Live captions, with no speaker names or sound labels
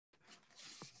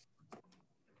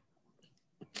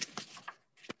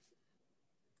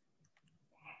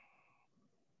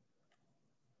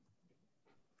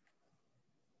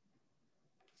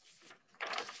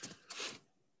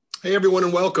Hey everyone,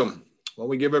 and welcome. While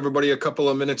we give everybody a couple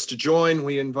of minutes to join,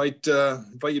 we invite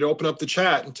you to open up the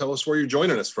chat and tell us where you're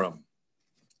joining us from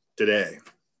today.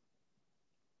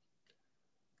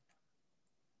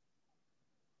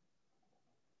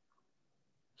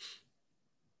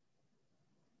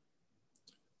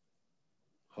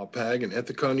 Hauppauge and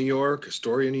Ithaca, New York,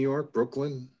 Astoria, New York,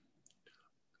 Brooklyn,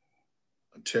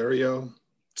 Ontario,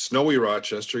 snowy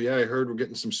Rochester. Yeah, I heard we're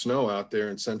getting some snow out there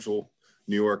in central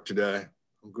New York today.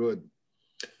 Oh, good.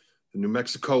 The New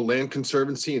Mexico Land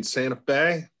Conservancy in Santa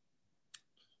Fe.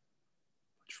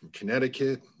 From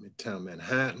Connecticut, Midtown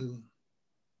Manhattan,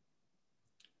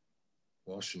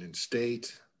 Washington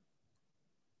State.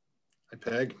 Hi,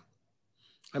 Peg.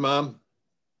 Hi, Mom.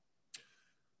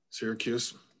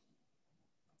 Syracuse.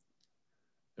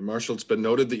 And Marshall, it's been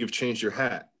noted that you've changed your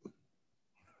hat.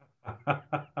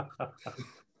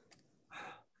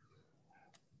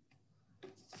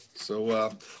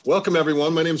 So welcome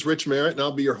everyone. My name is Rich Merritt and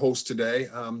I'll be your host today.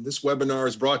 This webinar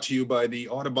is brought to you by the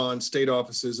Audubon state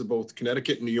offices of both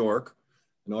Connecticut and New York.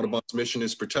 And Audubon's mission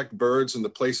is protect birds in the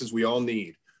places we all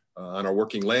need, on our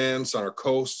working lands, on our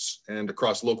coasts, and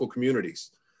across local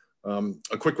communities.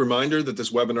 A quick reminder that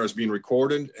this webinar is being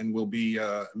recorded and will be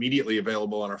immediately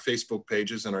available on our Facebook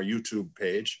pages and our YouTube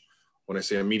page. When I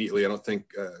say immediately, I don't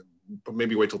think, but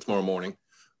maybe wait till tomorrow morning.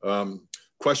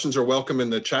 Questions are welcome in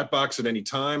the chat box at any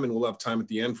time, and we'll have time at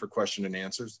the end for question and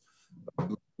answers.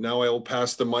 Now I will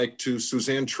pass the mic to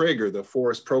Suzanne Traeger, the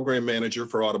Forest Program Manager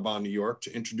for Audubon, New York,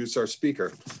 to introduce our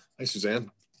speaker. Hi,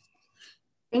 Suzanne.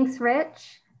 Thanks,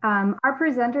 Rich. Our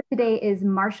presenter today is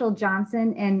Marshall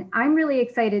Johnson, and I'm really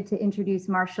excited to introduce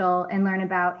Marshall and learn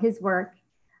about his work.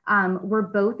 We're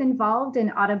both involved in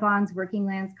Audubon's Working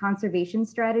Lands Conservation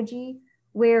Strategy,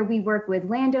 where we work with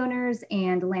landowners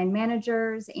and land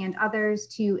managers and others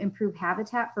to improve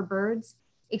habitat for birds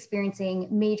experiencing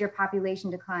major population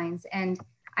declines. And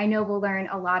I know we'll learn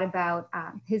a lot about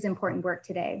his important work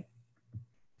today.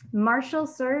 Marshall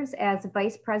serves as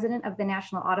Vice President of the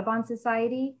National Audubon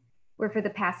Society, where for the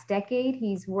past decade,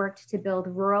 he's worked to build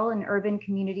rural and urban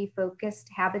community-focused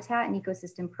habitat and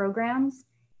ecosystem programs.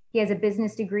 He has a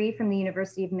business degree from the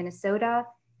University of Minnesota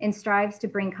and strives to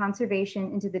bring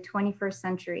conservation into the 21st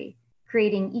century,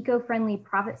 creating eco-friendly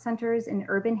profit centers and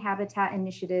urban habitat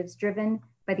initiatives driven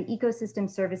by the ecosystem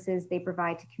services they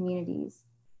provide to communities.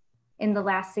 In the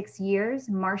last 6 years,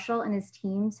 Marshall and his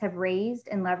teams have raised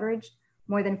and leveraged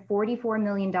more than $44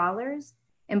 million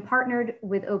and partnered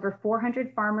with over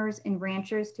 400 farmers and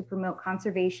ranchers to promote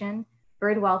conservation,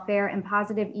 bird welfare, and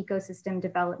positive ecosystem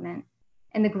development.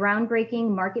 And the groundbreaking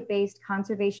market-based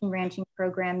conservation ranching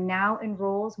program now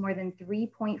enrolls more than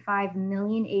 3.5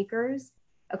 million acres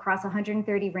across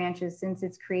 130 ranches since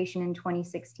its creation in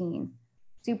 2016.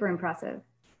 Super impressive.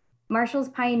 Marshall's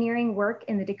pioneering work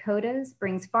in the Dakotas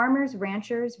brings farmers,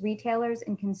 ranchers, retailers,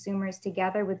 and consumers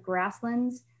together with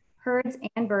grasslands, herds,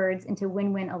 and birds into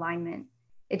win-win alignment.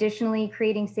 Additionally,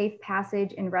 creating safe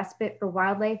passage and respite for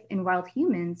wildlife and wild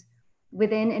humans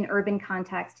within an urban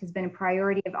context has been a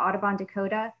priority of Audubon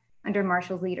Dakota under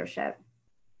Marshall's leadership.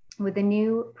 With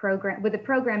the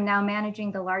program now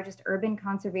managing the largest urban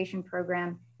conservation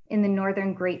program in the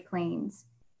Northern Great Plains.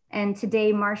 And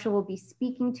today, Marshall will be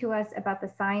speaking to us about the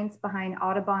science behind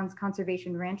Audubon's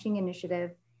conservation ranching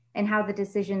initiative and how the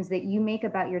decisions that you make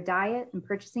about your diet and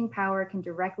purchasing power can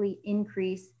directly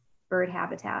increase bird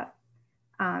habitat.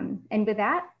 And with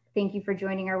that, thank you for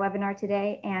joining our webinar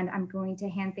today, and I'm going to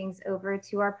hand things over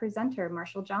to our presenter,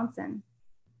 Marshall Johnson.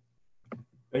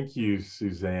 Thank you,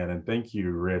 Suzanne, and thank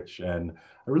you, Rich. And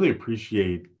I really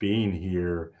appreciate being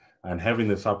here and having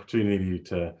this opportunity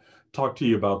to talk to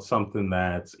you about something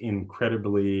that's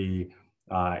incredibly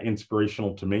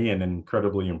inspirational to me and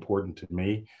incredibly important to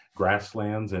me,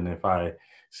 grasslands. And if I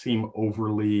seem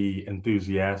overly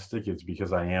enthusiastic, it's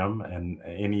because I am, and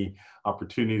any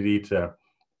opportunity to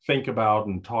think about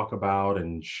and talk about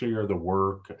and share the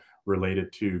work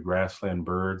related to grassland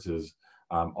birds is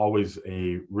always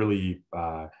a really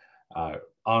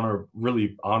honor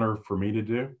for me to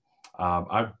do.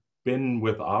 I've been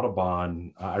with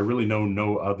Audubon. I really know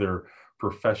no other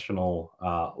professional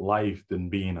life than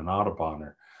being an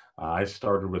Audubonner. I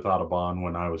started with Audubon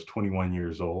when I was 21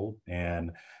 years old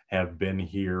and have been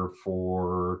here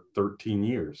for 13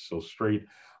 years. So straight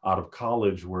out of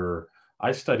college, where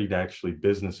I studied actually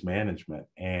business management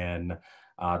and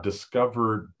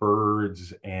discovered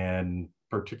birds, and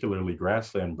particularly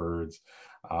grassland birds,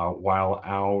 while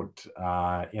out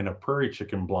in a prairie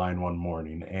chicken blind one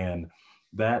morning. And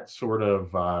that sort of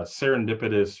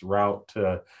serendipitous route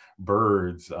to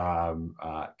birds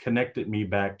connected me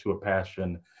back to a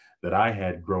passion that I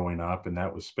had growing up, and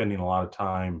that was spending a lot of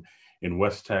time in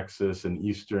West Texas and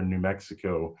Eastern New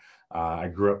Mexico. I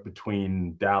grew up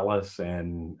between Dallas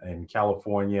and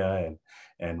California,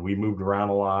 and we moved around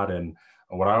a lot. And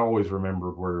what I always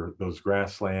remembered were those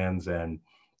grasslands and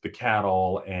the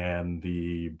cattle and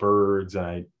the birds. And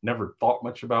I never thought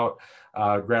much about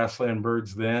grassland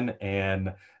birds then,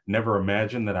 and never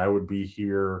imagined that I would be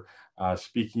here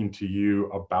speaking to you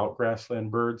about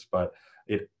grassland birds, but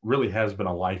it really has been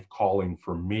a life calling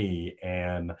for me.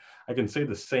 And I can say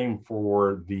the same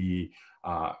for the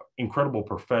incredible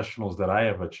professionals that I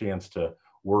have a chance to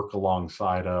work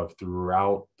alongside of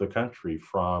throughout the country,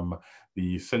 from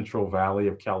the Central Valley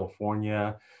of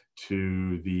California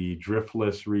to the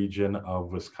driftless region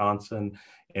of Wisconsin.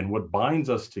 And what binds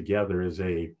us together is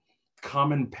a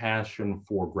common passion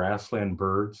for grassland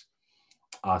birds,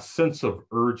 a sense of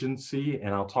urgency,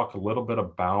 and I'll talk a little bit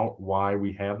about why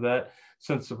we have that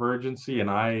sense of urgency.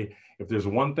 And if there's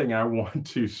one thing I want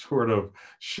to sort of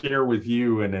share with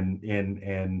you and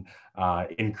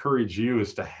encourage you,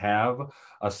 is to have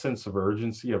a sense of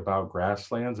urgency about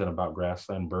grasslands and about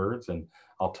grassland birds. And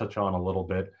I'll touch on a little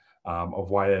bit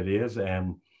of why that is,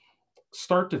 and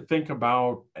start to think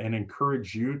about and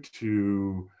encourage you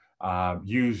to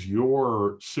use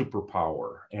your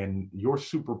superpower, and your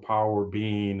superpower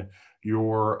being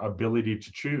your ability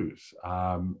to choose,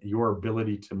 your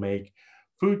ability to make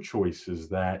food choices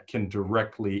that can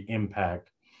directly impact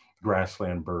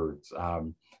grassland birds.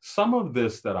 Some of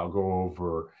this that I'll go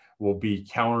over will be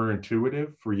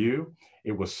counterintuitive for you.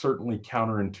 It was certainly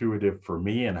counterintuitive for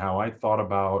me, and how I thought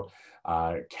about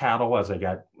cattle as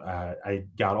I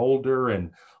got older and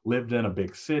lived in a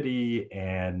big city,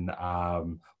 and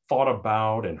thought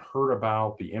about and heard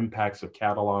about the impacts of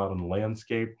cattle on the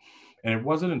landscape. And it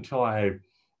wasn't until I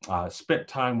spent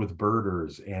time with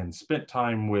birders and spent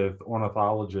time with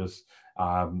ornithologists,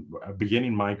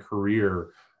 beginning my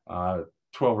career 12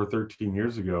 or 13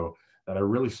 years ago, that I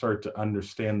really started to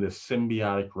understand this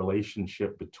symbiotic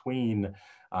relationship between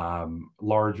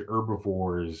large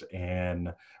herbivores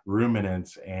and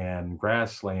ruminants and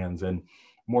grasslands, and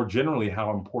more generally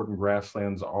how important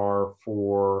grasslands are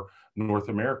for North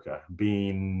America,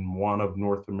 being one of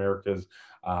North America's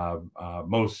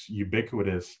most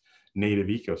ubiquitous native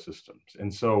ecosystems.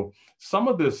 And so some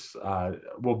of this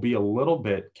will be a little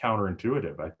bit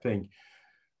counterintuitive. I think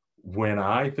when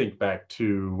I think back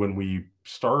to when we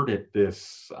started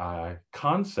this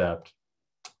concept,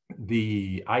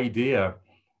 the idea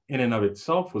in and of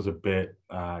itself was a bit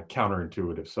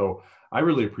counterintuitive. So I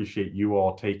really appreciate you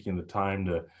all taking the time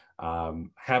to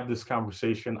have this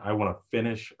conversation. I want to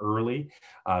finish early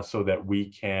so that we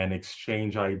can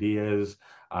exchange ideas.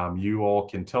 You all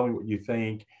can tell me what you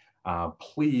think.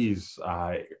 Please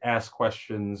ask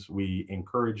questions. We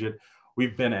encourage it.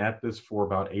 We've been at this for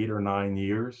about 8 or 9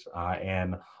 years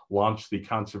and launched the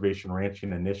Conservation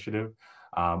Ranching Initiative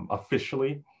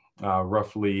officially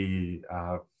roughly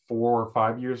 4 or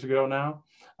 5 years ago now.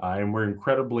 And we're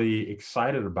incredibly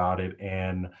excited about it.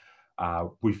 And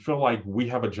we feel like we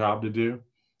have a job to do.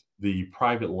 The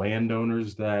private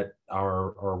landowners that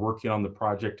are working on the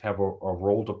project have a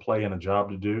role to play and a job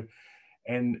to do.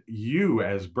 And you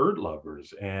as bird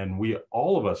lovers, and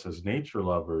all of us as nature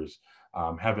lovers,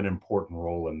 have an important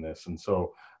role in this. And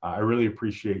so I really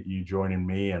appreciate you joining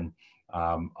me. And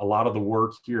a lot of the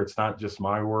work here, it's not just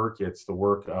my work, it's the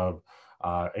work of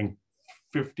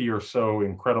 50 or so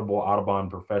incredible Audubon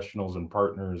professionals and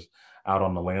partners out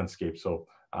on the landscape. So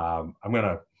I'm going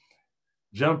to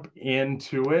jump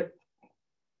into it.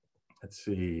 Let's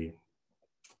see.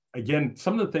 Again,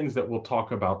 some of the things that we'll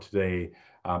talk about today,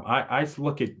 I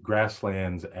look at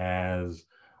grasslands as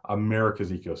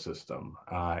America's ecosystem,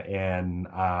 and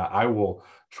I will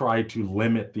try to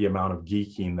limit the amount of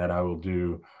geeking that I will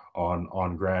do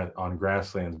on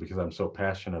grasslands because I'm so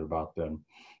passionate about them.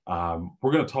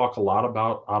 We're going to talk a lot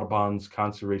about Audubon's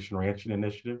Conservation Ranching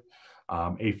Initiative,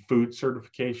 a food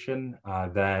certification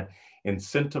that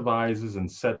incentivizes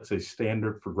and sets a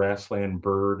standard for grassland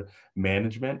bird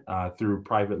management through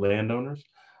private landowners.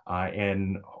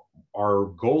 And our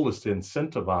goal is to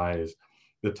incentivize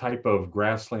the type of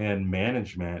grassland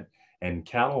management and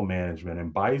cattle management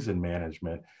and bison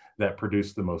management that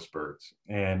produce the most birds.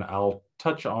 And I'll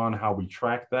touch on how we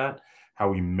track that, how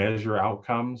we measure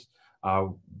outcomes.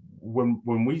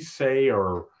 When we say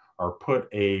or put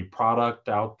a product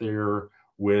out there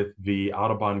with the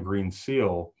Audubon Green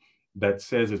Seal that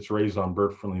says it's raised on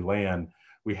bird-friendly land,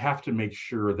 we have to make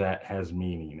sure that has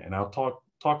meaning. And I'll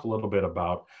talk a little bit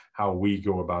about how we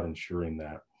go about ensuring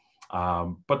that.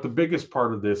 But the biggest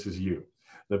part of this is you.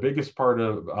 the biggest part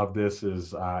of this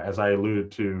is, as I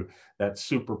alluded to, that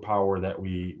superpower that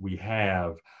we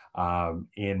have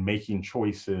in making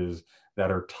choices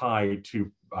that are tied to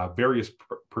various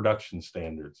production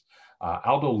standards.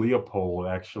 Aldo Leopold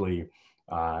actually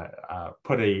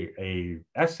put a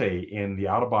essay in the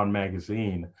Audubon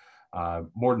magazine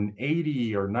more than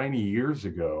 80 or 90 years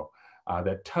ago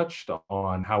that touched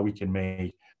on how we can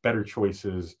make better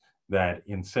choices that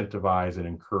incentivize and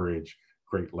encourage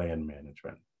great land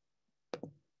management.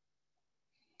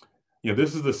 You know,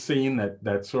 this is the scene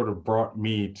that sort of brought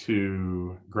me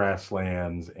to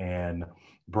Grasslands and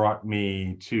brought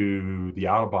me to the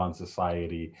Audubon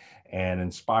Society and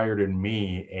inspired in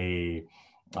me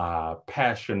a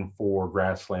passion for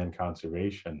grassland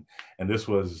conservation. And this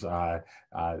was,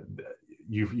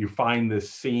 you find this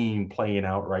scene playing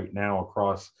out right now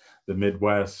across the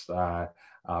Midwest,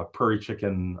 prairie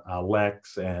chicken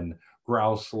leks and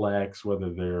grouse leks,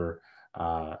 whether they're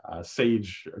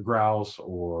sage grouse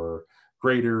or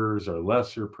graders or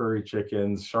lesser prairie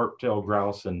chickens, sharp-tailed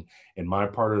grouse in my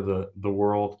part of the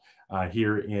world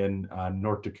here in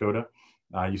North Dakota.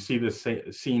 You see this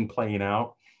scene playing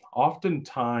out.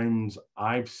 Oftentimes,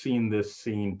 I've seen this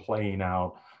scene playing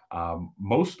out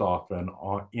most often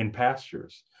in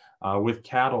pastures with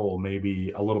cattle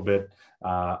maybe a little bit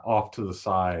off to the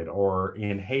side or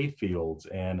in hay fields.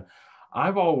 And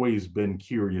I've always been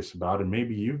curious about, and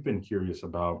maybe you've been curious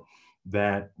about,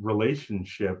 that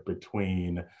relationship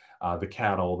between the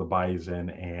cattle, the bison,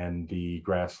 and the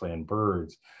grassland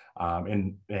birds.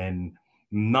 And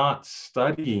not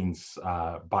studying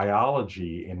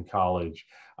biology in college,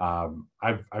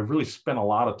 I've really spent a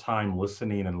lot of time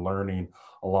listening and learning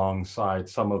alongside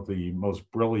some of the most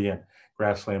brilliant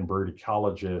grassland bird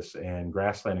ecologists and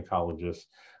grassland ecologists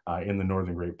in the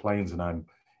Northern Great Plains, and I'm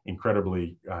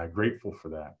incredibly grateful for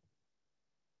that.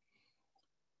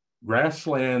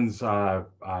 Grasslands have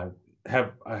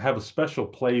a special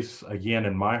place again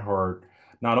in my heart,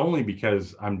 not only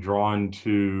because I'm drawn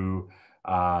to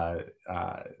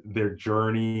their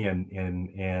journey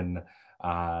and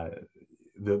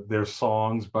their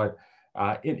songs, but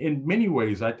in many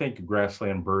ways, I think of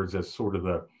grassland birds as sort of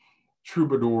the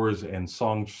troubadours and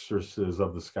songstresses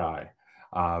of the sky.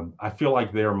 I feel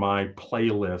like they're my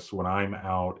playlist when I'm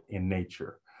out in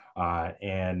nature.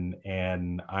 And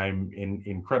I'm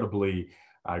incredibly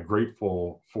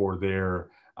grateful for their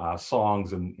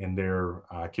songs and their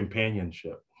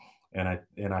companionship. And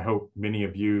I hope many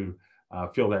of you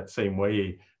feel that same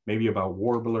way, maybe about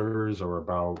warblers or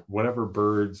about whatever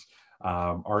birds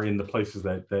are in the places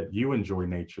that you enjoy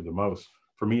nature the most.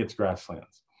 For me, it's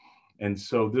grasslands. And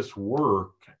so this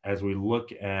work, as we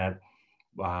look at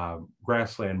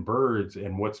grassland birds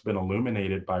and what's been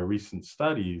illuminated by recent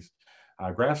studies,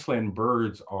 grassland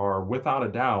birds are without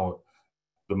a doubt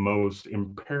the most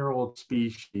imperiled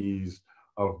species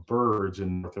of birds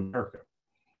in North America.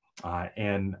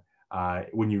 And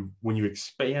when you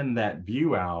expand that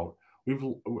view out, we've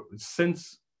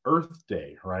since Earth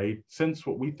Day, right? Since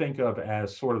what we think of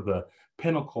as sort of the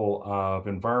pinnacle of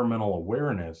environmental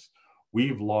awareness,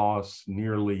 we've lost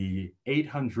nearly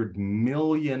 800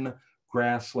 million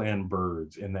grassland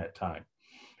birds in that time.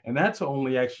 And that's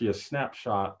only actually a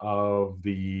snapshot of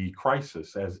the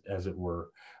crisis, as it were.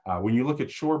 When you look at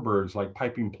shorebirds like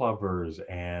piping plovers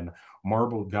and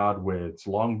marbled godwits,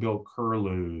 long-billed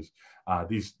curlews,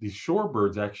 these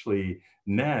shorebirds actually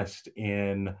nest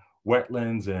in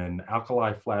wetlands and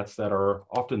alkali flats that are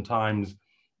oftentimes,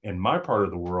 in my part of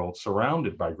the world,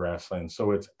 surrounded by grassland.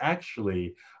 So it's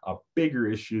actually a bigger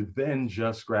issue than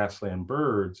just grassland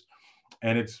birds,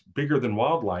 and it's bigger than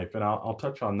wildlife. And I'll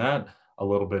touch on that a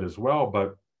little bit as well.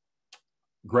 But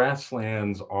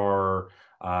grasslands are,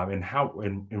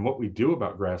 and what we do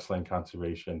about grassland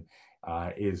conservation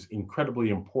is incredibly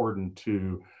important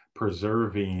to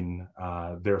preserving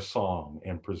their song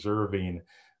and preserving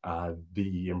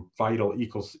the vital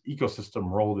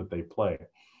ecosystem role that they play.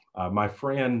 My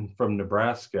friend from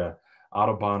Nebraska,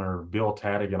 Audubonner Bill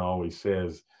Tadigan, always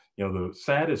says, you know, the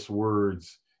saddest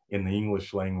words in the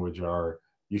English language are,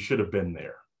 "You should have been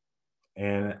there."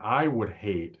 And I would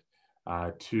hate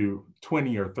to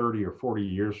 20 or 30 or 40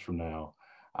 years from now,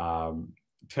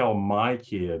 tell my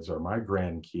kids or my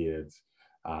grandkids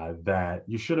that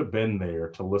you should have been there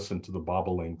to listen to the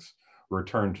bobolinks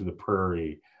return to the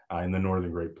prairie in the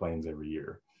Northern Great Plains every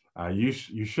year. You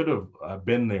should have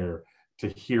been there to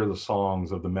hear the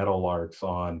songs of the meadowlarks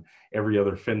on every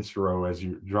other fence row as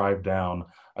you drive down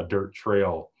a dirt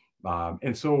trail.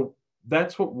 And so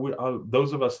that's what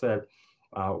those of us that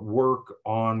work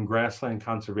on grassland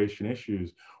conservation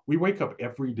issues, we wake up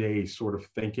every day sort of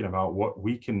thinking about what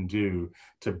we can do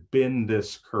to bend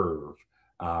this curve,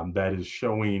 that is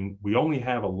showing we only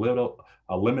have a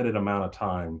limited amount of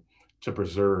time to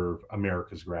preserve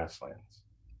America's grasslands.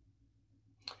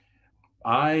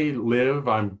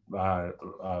 I'm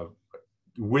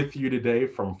with you today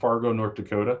from Fargo, North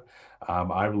Dakota.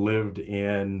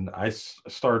 I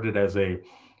started as a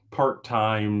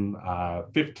part-time,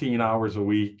 15 hours a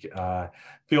week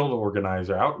field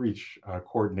organizer, outreach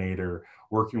coordinator,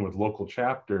 working with local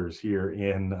chapters here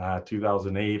in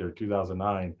 2008 or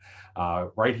 2009,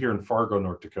 right here in Fargo,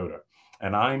 North Dakota.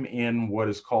 And I'm in what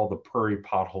is called the Prairie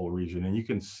Pothole region. And you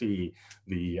can see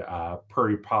the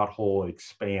Prairie Pothole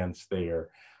expanse there.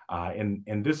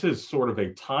 And this is sort of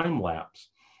a time lapse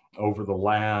over the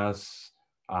last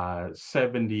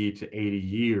 70 to 80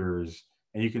 years.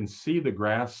 And you can see the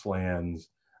grasslands,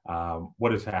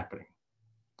 what is happening.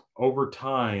 Over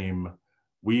time,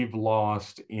 we've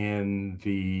lost in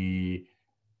the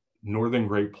northern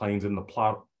Great Plains and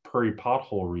the Prairie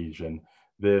Pothole region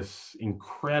this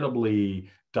incredibly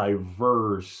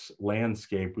diverse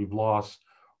landscape. We've lost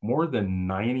more than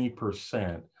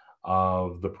 90%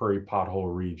 of the Prairie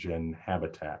Pothole region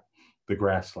habitat, the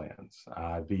grasslands,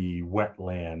 the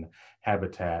wetland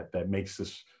habitat that makes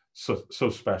this so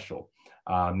special.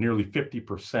 Nearly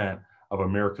 50% of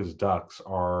America's ducks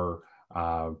are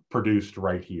produced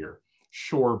right here.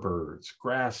 Shorebirds,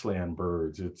 grassland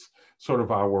birds, it's sort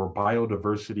of our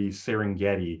biodiversity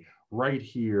Serengeti right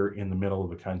here in the middle of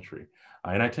the country.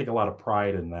 And I take a lot of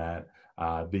pride in that,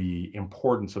 the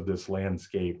importance of this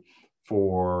landscape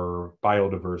for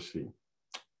biodiversity,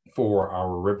 for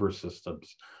our river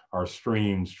systems, our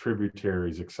streams,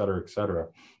 tributaries, et cetera, et cetera.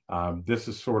 This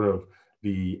is sort of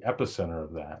the epicenter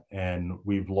of that. And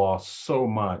we've lost so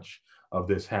much of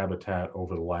this habitat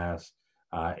over the last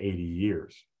 80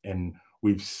 years. And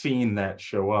we've seen that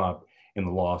show up in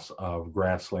the loss of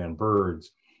grassland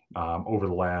birds over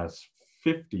the last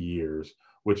 50 years,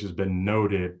 which has been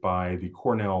noted by the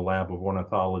Cornell Lab of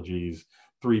Ornithology's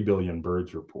 3 Billion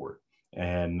Birds report.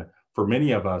 And for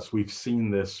many of us, we've seen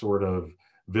this sort of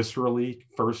viscerally,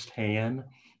 firsthand.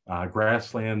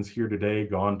 Grasslands here today,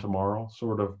 gone tomorrow,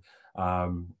 sort of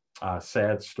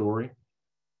sad story.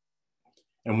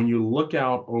 And when you look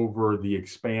out over the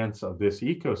expanse of this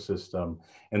ecosystem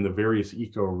and the various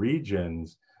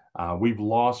ecoregions, we've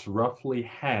lost roughly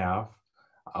half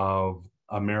of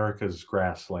America's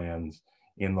grasslands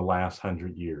in the last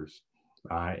 100 years.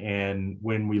 And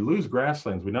when we lose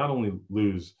grasslands, we not only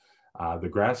lose the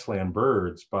grassland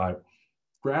birds, but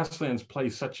grasslands play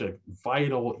such a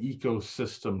vital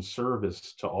ecosystem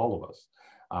service to all of us,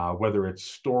 whether it's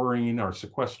storing or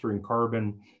sequestering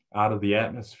carbon out of the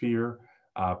atmosphere,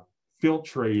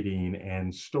 filtrating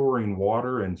and storing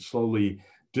water and slowly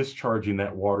discharging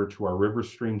that water to our river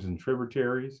streams and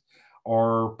tributaries,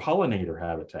 or pollinator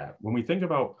habitat. When we think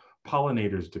about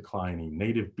pollinators declining,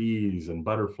 native bees and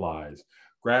butterflies,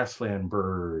 grassland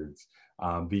birds,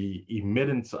 the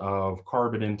emittance of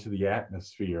carbon into the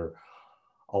atmosphere,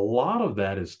 a lot of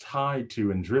that is tied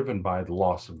to and driven by the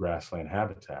loss of grassland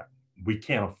habitat. We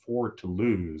can't afford to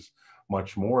lose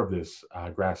much more of this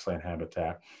grassland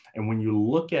habitat. And when you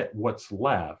look at what's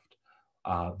left,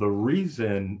 the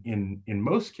reason in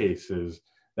most cases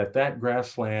that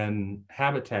grassland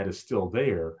habitat is still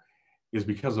there is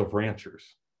because of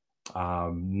ranchers.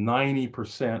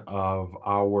 90% of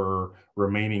our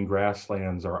remaining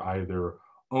grasslands are either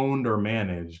owned or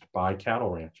managed by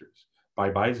cattle ranchers, by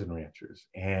bison ranchers.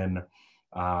 And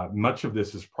much of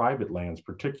this is private lands,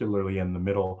 particularly in the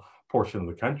middle portion of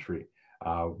the country.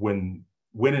 When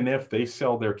and if they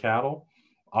sell their cattle,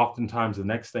 oftentimes the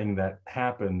next thing that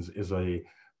happens is a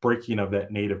breaking of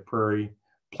that native prairie,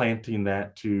 planting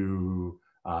that to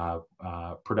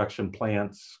production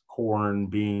plants, corn,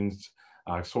 beans,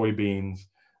 soybeans,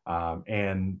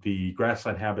 and the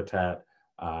grassland habitat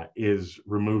is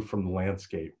removed from the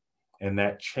landscape. And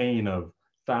that chain of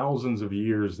thousands of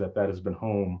years that has been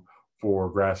home for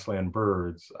grassland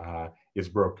birds is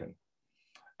broken.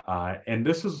 And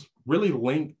this is really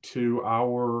linked to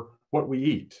what we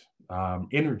eat,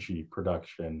 energy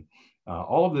production.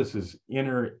 All of this is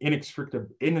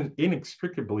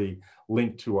inextricably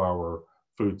linked to our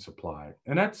food supply.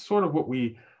 And that's sort of what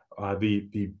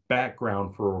the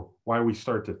background for why we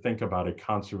start to think about a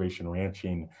conservation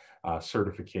ranching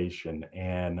certification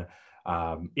and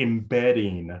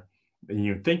embedding. When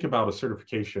you think about a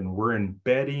certification, we're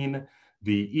embedding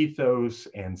the ethos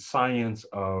and science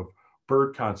of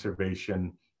bird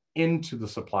conservation into the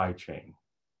supply chain.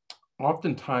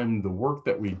 Oftentimes, the work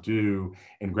that we do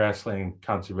in grassland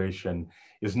conservation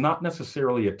is not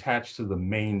necessarily attached to the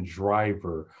main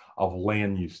driver of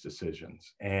land use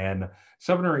decisions. And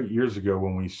 7 or 8 years ago,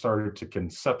 when we started to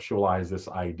conceptualize this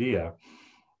idea,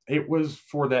 it was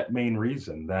for that main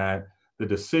reason, that the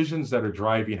decisions that are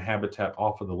driving habitat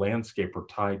off of the landscape are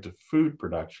tied to food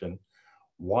production.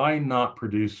 Why not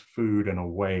produce food in a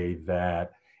way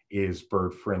that is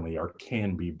bird friendly or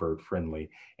can be bird friendly,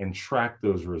 and track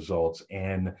those results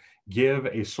and give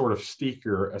a sort of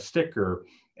sticker,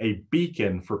 a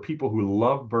beacon for people who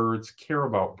love birds, care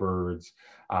about birds,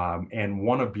 and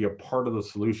want to be a part of the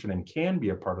solution and can be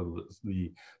a part of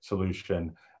the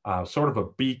solution, sort of a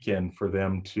beacon for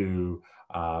them to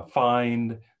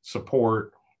find,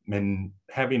 support, and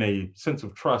having a sense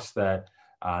of trust that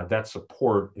that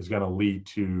support is going to lead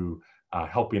to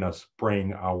helping us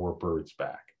bring our birds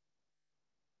back.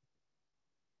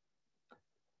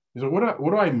 So what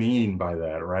do I mean by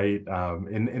that, right?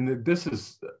 And this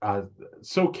is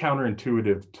so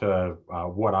counterintuitive to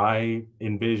what I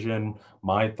envision,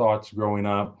 my thoughts growing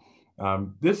up.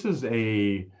 This is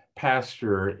a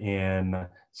pasture in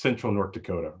central North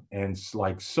Dakota. And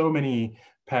like so many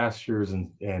pastures,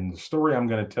 and the story I'm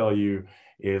going to tell you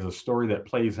is a story that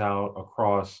plays out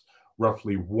across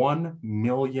roughly 1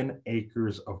 million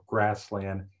acres of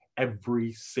grassland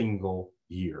every single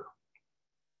year.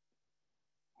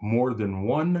 More than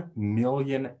 1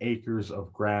 million acres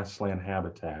of grassland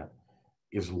habitat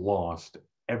is lost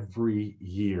every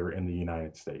year in the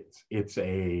United States. It's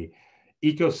a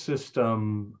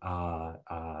ecosystem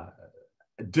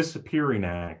disappearing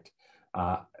act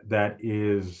that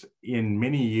is, in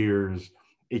many years,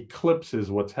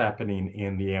 eclipses what's happening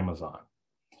in the Amazon.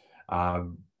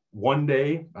 One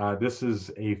day, this is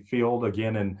a field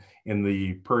again in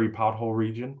the Prairie Pothole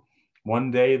region. One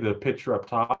day, the picture up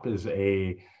top is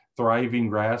a thriving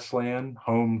grassland,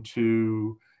 home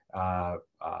to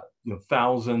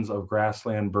thousands of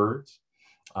grassland birds.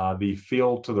 The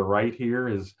field to the right here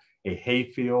is a hay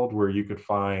field where you could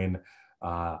find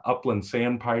upland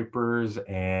sandpipers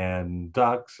and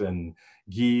ducks and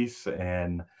geese.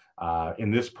 And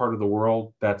in this part of the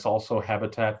world, that's also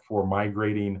habitat for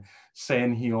migrating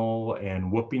sandhill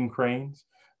and whooping cranes,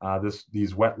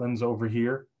 these wetlands over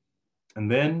here. And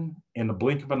then in the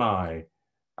blink of an eye,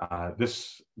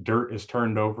 this dirt is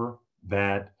turned over.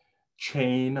 That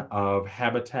chain of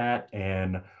habitat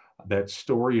and that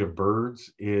story of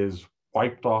birds is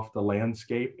wiped off the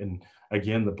landscape. And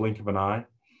again, the blink of an eye.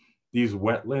 These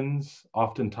wetlands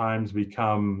oftentimes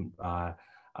become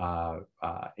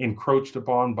encroached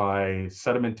upon by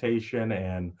sedimentation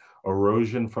and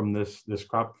erosion from this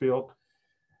crop field.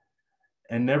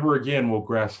 And never again will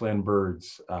grassland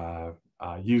birds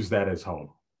use that as home.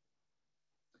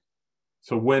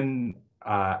 So when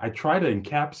I try to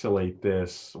encapsulate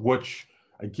this, which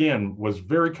again was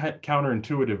very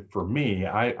counterintuitive for me,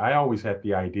 I always had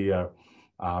the idea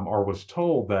or was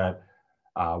told that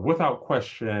without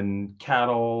question,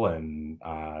 cattle and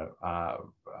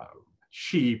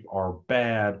sheep are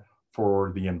bad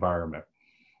for the environment.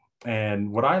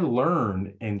 And what I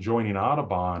learned in joining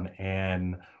Audubon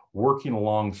and working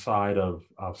alongside of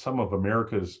some of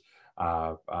America's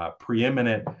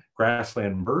preeminent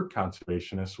grassland bird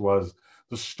conservationists was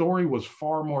the story was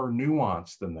far more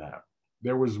nuanced than that.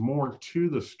 There was more to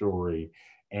the story,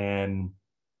 and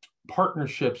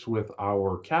partnerships with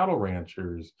our cattle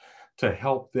ranchers to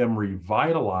help them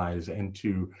revitalize and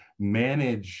to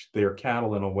manage their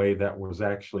cattle in a way that was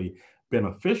actually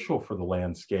beneficial for the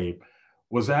landscape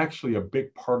was actually a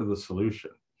big part of the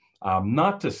solution.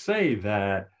 Not to say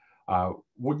that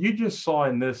what you just saw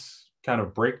in this kind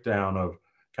of breakdown of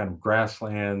kind of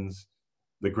grasslands,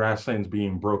 the grasslands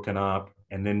being broken up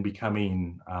and then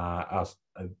becoming,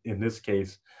 in this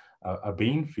case, a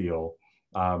bean field.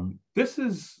 This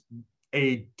is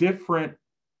a different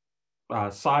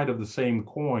side of the same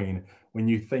coin when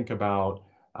you think about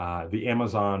the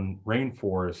Amazon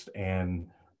rainforest and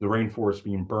the rainforest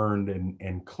being burned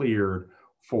and cleared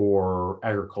for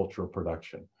agricultural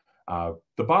production.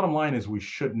 The bottom line is we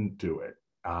shouldn't do it.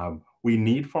 We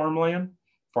need farmland.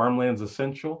 Farmland's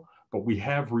essential, but we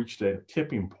have reached a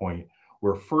tipping point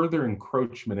where further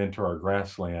encroachment into our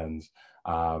grasslands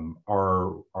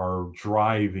are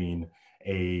driving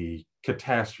a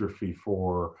catastrophe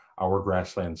for our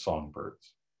grassland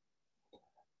songbirds.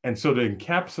 And so to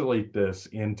encapsulate this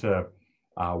into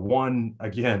one,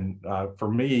 again, for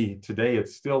me today,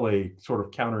 it's still a sort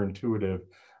of counterintuitive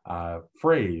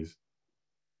phrase: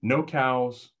 no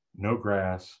cows, no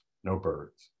grass, no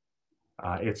birds.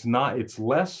 It's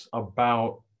less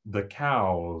about the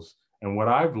cows, and what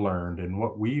I've learned and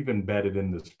what we've embedded in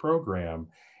this program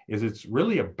is it's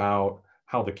really about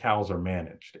how the cows are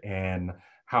managed and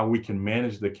how we can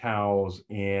manage the cows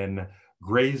in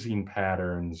grazing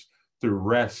patterns through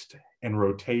rest and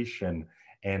rotation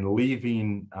and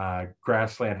leaving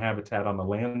grassland habitat on the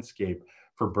landscape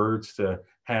for birds to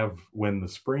have when the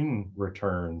spring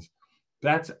returns,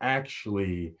 that's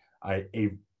actually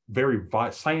a very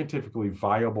scientifically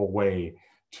viable way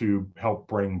to help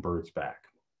bring birds back.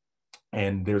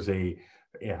 And there's a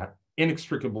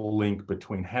inextricable link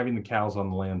between having the cows on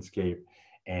the landscape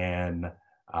and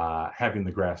having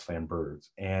the grassland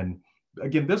birds. And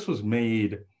again, this was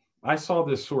made, I saw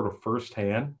this sort of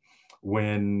firsthand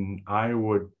when I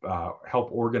would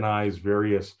help organize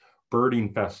various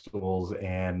birding festivals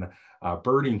and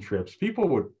birding trips. People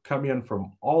would come in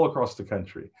from all across the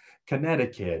country,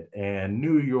 Connecticut and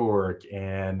New York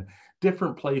and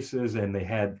different places, and they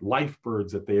had life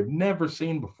birds that they have never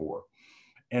seen before.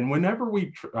 And whenever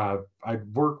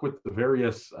I'd work with the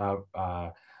various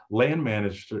land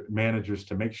managers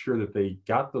to make sure that they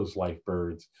got those life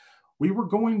birds, we were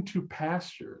going to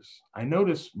pastures. I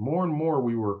noticed more and more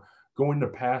we were going to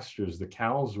pastures. The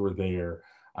cows were there,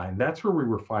 and that's where we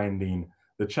were finding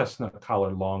the chestnut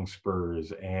collared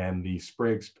longspurs and the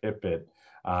Sprague's pipit,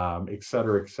 et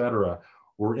cetera,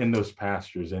 were in those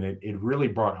pastures. And it really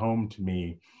brought home to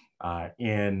me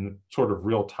in sort of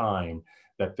real time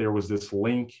that there was this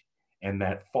link, and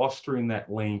that fostering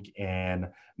that link and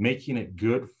making it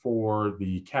good for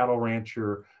the cattle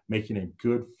rancher, making it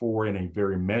good for, in a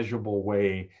very measurable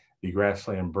way, the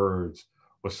grassland birds,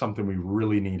 was something we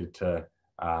really needed to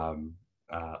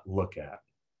look at.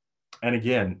 And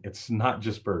again, it's not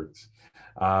just birds.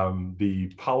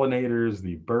 The pollinators,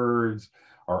 the birds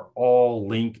are all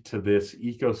linked to this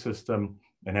ecosystem.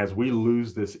 And as we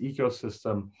lose this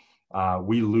ecosystem,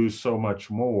 we lose so much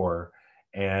more.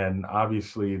 And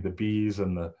obviously the bees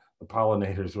and the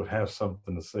pollinators would have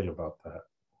something to say about that.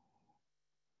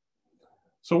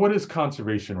 So what is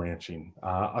conservation ranching?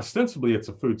 Ostensibly, it's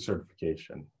a food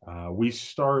certification. We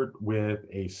start with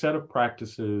a set of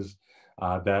practices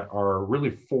that are really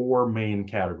four main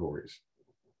categories.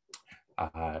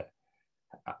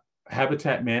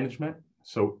 Habitat management.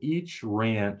 So each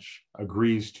ranch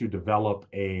agrees to develop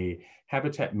a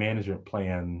habitat management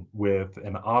plan with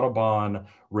an Audubon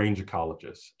range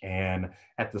ecologist. And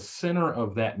at the center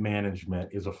of that management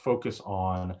is a focus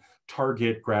on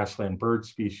target grassland bird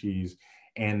species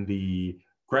and the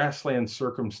grassland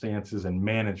circumstances and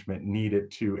management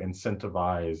needed to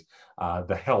incentivize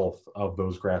the health of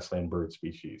those grassland bird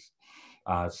species.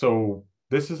 So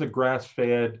this is a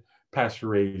grass-fed,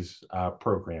 pasture-raised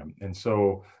program. And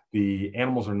so the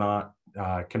animals are not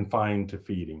confined to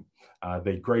feeding.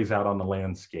 They graze out on the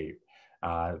landscape.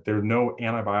 There are no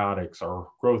antibiotics or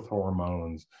growth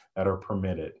hormones that are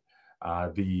permitted.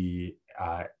 The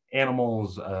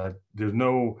animals, there's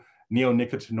no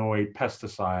neonicotinoid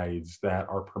pesticides that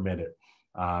are permitted.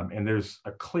 And there's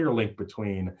a clear link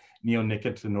between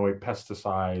neonicotinoid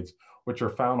pesticides, which are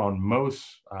found on most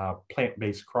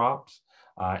plant-based crops,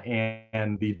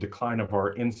 and the decline of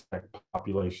our insect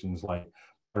populations like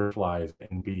butterflies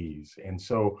and bees. And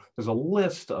so there's a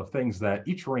list of things that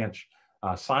each ranch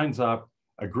signs up,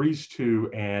 agrees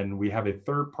to, and we have a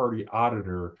third-party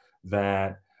auditor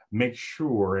that makes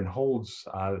sure and holds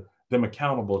them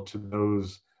accountable to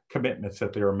those commitments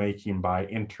that they are making by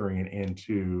entering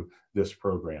into this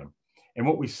program. And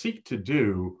what we seek to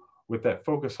do with that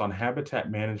focus on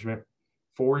habitat management,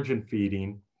 forage and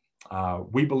feeding,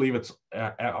 we believe it's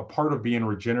a part of being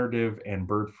regenerative and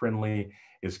bird friendly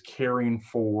is caring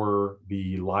for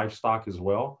the livestock as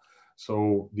well.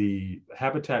 So the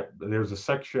habitat, there's a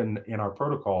section in our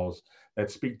protocols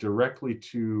that speak directly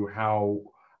to how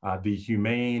the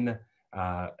humane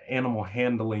animal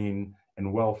handling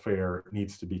and welfare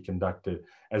needs to be conducted,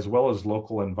 as well as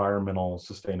local environmental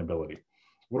sustainability.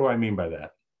 What do I mean by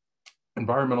that?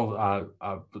 Environmental,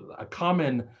 a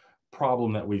common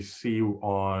problem that we see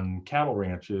on cattle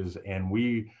ranches, and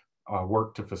we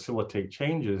work to facilitate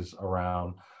changes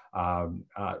around,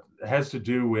 has to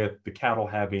do with the cattle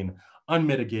having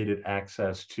unmitigated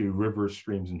access to rivers,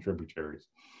 streams, and tributaries.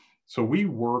 So we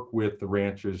work with the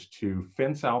ranchers to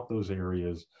fence out those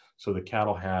areas so the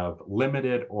cattle have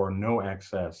limited or no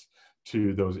access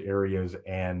to those areas.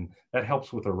 And that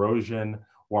helps with erosion,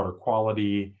 water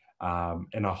quality,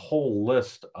 and a whole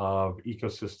list of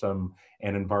ecosystem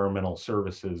and environmental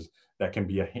services that can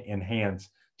be enhanced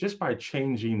just by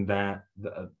changing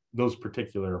those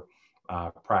particular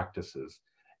practices.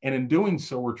 And in doing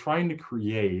so, we're trying to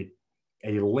create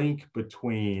a link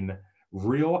between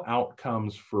real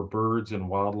outcomes for birds and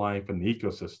wildlife and the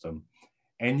ecosystem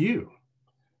and you,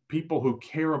 people who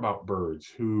care about birds,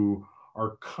 who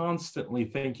are constantly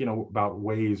thinking about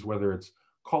ways, whether it's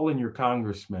calling your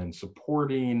congressman,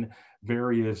 supporting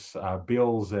various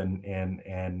bills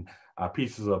and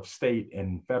pieces of state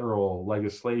and federal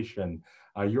legislation,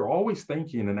 you're always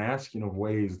thinking and asking of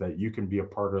ways that you can be a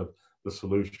part of the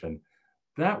solution.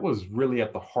 That was really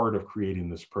at the heart of creating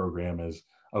this program, is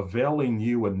availing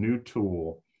you a new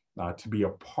tool to be a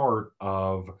part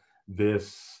of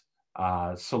this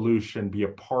solution, be a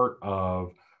part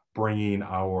of bringing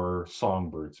our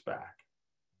songbirds back.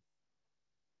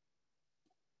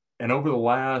 And over the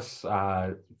last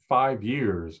 5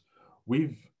 years,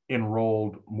 we've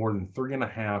enrolled more than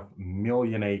 3.5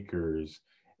 million acres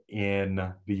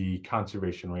in the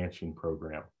conservation ranching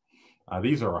program.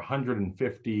 These are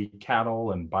 150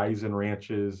 cattle and bison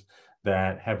ranches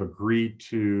that have agreed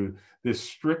to this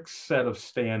strict set of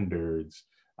standards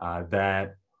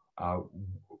that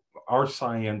our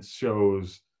science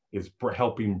shows is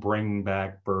helping bring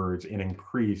back birds and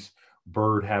increase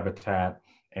bird habitat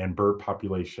and bird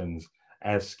populations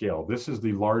at scale. This is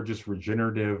the largest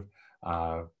regenerative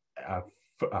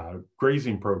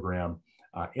grazing program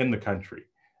in the country.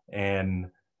 And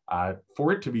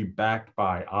for it to be backed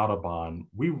by Audubon,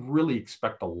 we really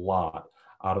expect a lot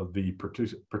out of the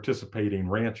participating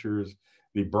ranchers,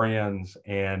 the brands,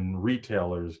 and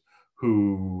retailers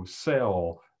who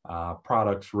sell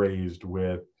products raised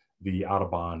with the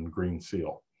Audubon Green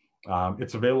Seal.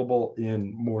 It's available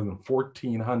in more than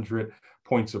 1,400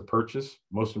 points of purchase.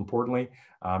 Most importantly,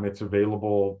 it's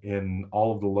available in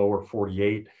all of the lower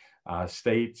 48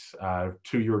 states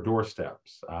to your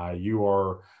doorsteps. You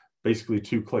are basically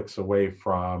 2 clicks away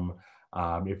from,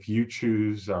 if you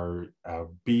choose our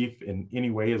beef in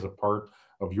any way as a part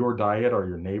of your diet or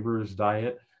your neighbor's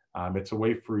diet, it's a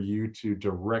way for you to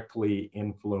directly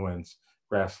influence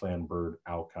grassland bird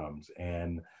outcomes.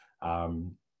 And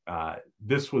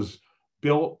this was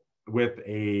built with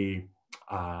a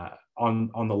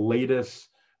on the latest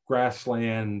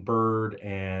grassland bird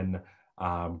and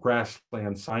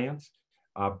grassland science,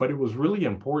 but it was really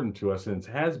important to us, and it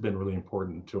has been really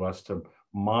important to us to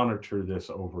monitor this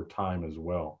over time as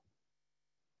well.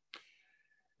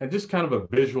 And just kind of a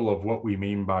visual of what we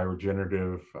mean by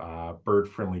regenerative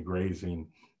bird-friendly grazing.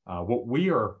 What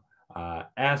we are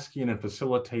asking and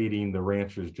facilitating the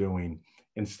ranchers doing,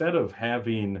 instead of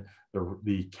having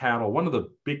the cattle, one of the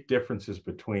big differences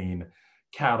between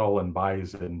cattle and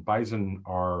bison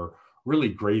are really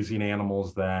grazing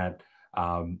animals that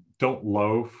don't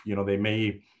loaf. You know, they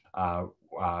may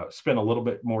spend a little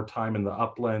bit more time in the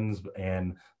uplands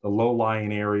and the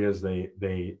low-lying areas.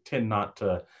 They tend not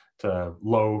to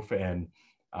loaf and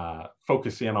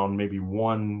focus in on maybe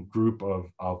one group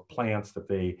of plants that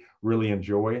they really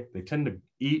enjoy. They tend to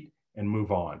eat and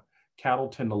move on. Cattle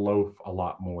tend to loaf a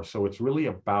lot more. So it's really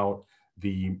about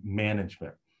the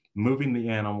management, moving the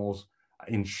animals,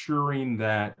 ensuring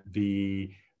that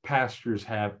the pastures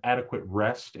have adequate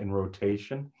rest and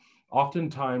rotation.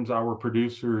 Oftentimes our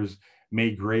producers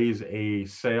may graze a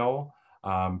sale,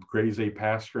 graze a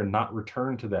pasture, and not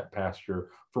return to that pasture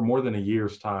for more than a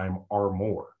year's time or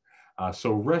more.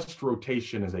 So rest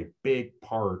rotation is a big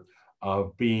part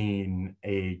of being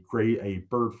a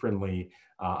bird-friendly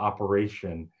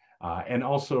operation, and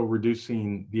also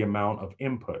reducing the amount of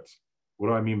inputs. What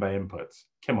do I mean by inputs?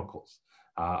 Chemicals.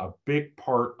 A big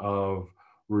part of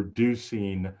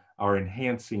reducing or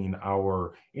enhancing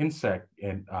our insect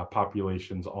and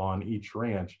populations on each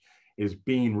ranch is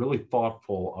being really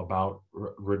thoughtful about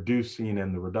reducing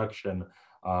and the reduction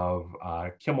of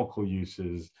chemical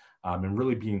uses, and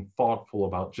really being thoughtful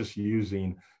about just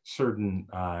using certain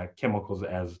chemicals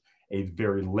as a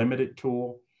very limited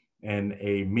tool and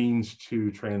a means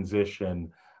to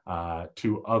transition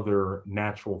to other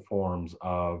natural forms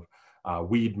of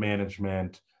weed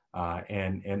management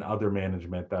and other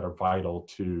management that are vital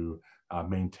to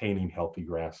maintaining healthy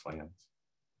grasslands.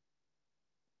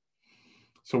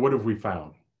 So what have we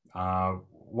found?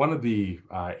 One of the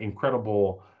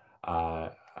incredible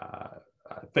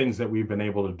things that we've been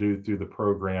able to do through the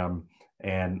program,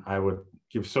 and I would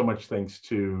give so much thanks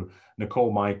to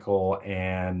Nicole Michael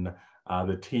and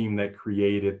the team that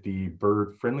created the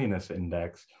Bird Friendliness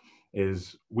Index,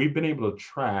 is we've been able to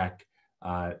track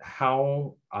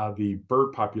how the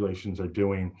bird populations are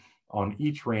doing on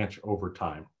each ranch over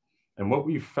time. And what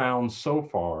we've found so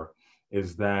far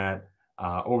is that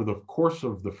over the course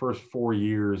of the first 4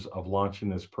 years of launching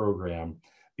this program,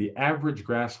 the average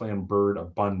grassland bird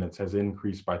abundance has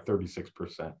increased by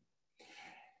 36%.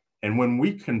 And when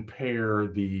we compare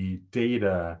the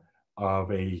data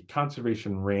of a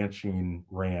conservation ranching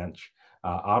ranch,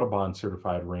 Audubon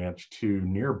certified ranch, to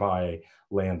nearby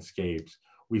landscapes,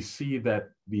 we see that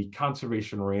the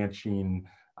conservation ranching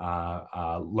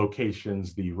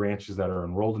locations, the ranches that are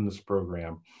enrolled in this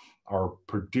program, are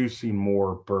producing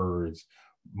more birds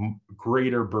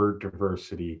greater bird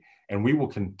diversity. And we will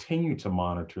continue to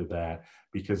monitor that,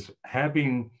 because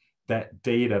having that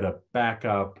data to back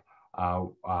up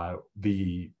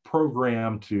the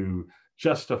program, to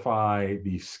justify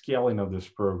the scaling of this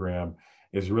program,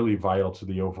 is really vital to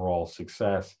the overall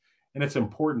success. And it's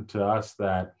important to us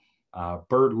that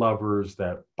bird lovers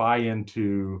that buy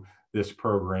into this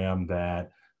program,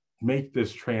 that make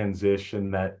this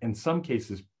transition, that in some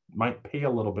cases might pay a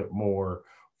little bit more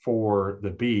for the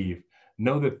beef,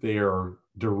 know that they are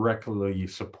directly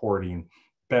supporting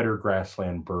better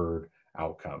grassland bird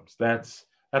outcomes. That's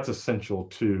essential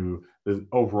to the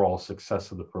overall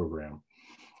success of the program.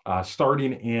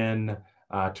 Starting in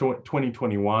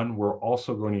 2021, we're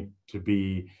also going to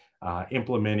be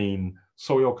implementing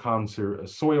soil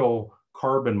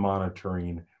carbon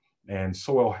monitoring and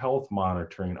soil health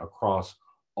monitoring across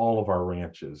all of our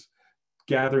ranches,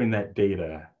 gathering that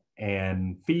data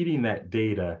and feeding that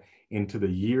data into the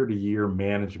year-to-year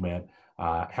management,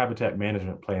 habitat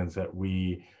management plans that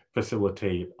we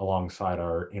facilitate alongside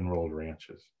our enrolled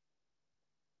ranches.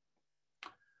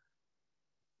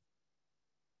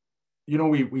 You know,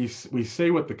 we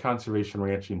say with the conservation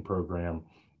ranching program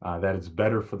that it's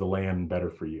better for the land and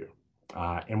better for you.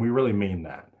 And we really mean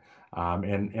that.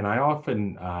 And I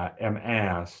often am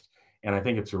asked, and I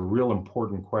think it's a real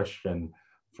important question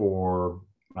for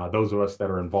those of us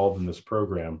that are involved in this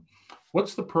program,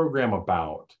 what's the program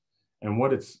about, and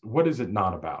what is it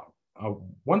not about?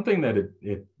 One thing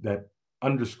that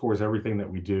underscores everything that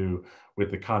we do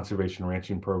with the conservation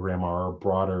ranching program, our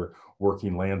broader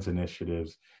working lands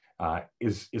initiatives,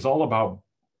 is all about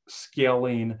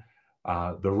scaling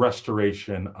the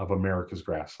restoration of America's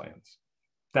grasslands.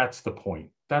 That's the point.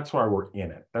 That's why we're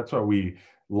in it. That's why we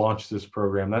launched this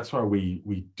program. That's why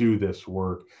we do this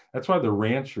work. That's why the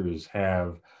ranchers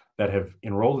that have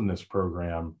enrolled in this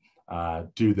program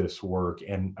do this work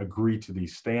and agree to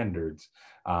these standards.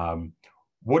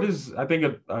 What is, I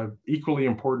think, a equally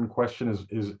important question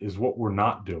is what we're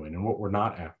not doing and what we're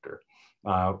not after.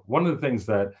 One of the things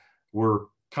that we're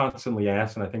constantly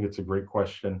asked, and I think it's a great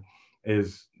question,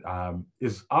 is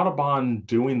Audubon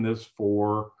doing this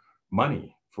for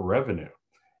money, for revenue?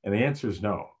 And the answer is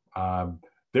no.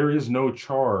 There is no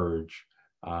charge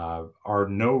or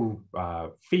no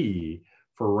fee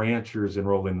for ranchers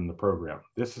enrolling in the program.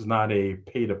 This is not a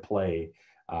pay-to-play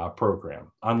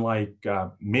program. Unlike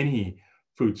many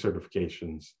food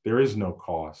certifications, there is no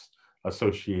cost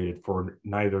associated for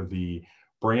neither the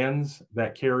brands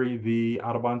that carry the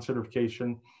Audubon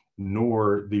certification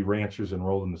nor the ranchers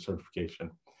enrolled in the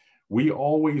certification. We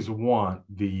always want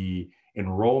the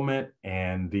enrollment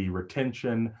and the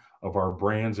retention of our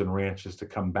brands and ranches to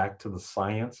come back to the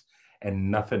science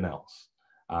and nothing else.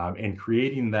 And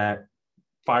creating that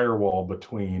firewall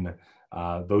between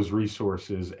those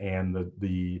resources and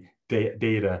the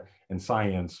data and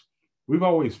science, we've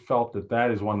always felt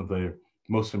that is one of the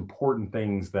most important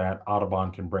things that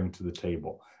Audubon can bring to the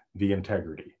table, the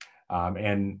integrity.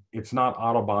 And it's not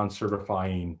Audubon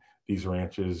certifying these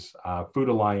ranches. Food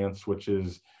Alliance, which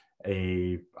is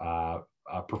a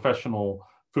professional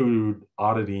food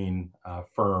auditing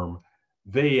firm,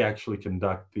 they actually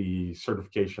conduct the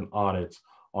certification audits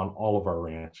on all of our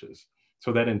ranches.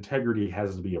 So that integrity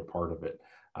has to be a part of it.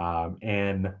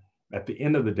 And at the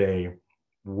end of the day,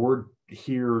 we're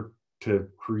here to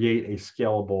create a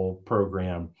scalable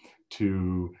program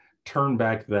to turn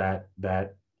back that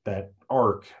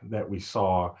arc that we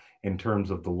saw in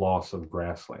terms of the loss of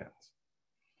grasslands.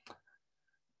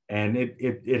 And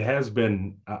it has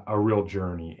been a real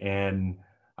journey. And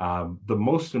the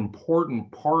most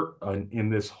important part in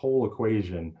this whole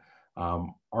equation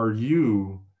are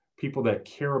you, people that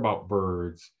care about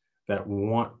birds, that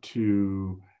want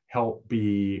to help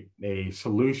be a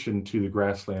solution to the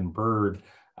grassland bird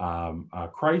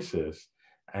crisis.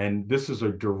 And this is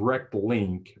a direct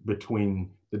link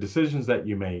between the decisions that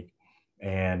you make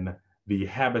and the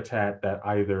habitat that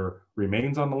either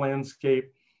remains on the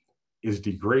landscape, is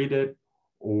degraded,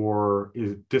 or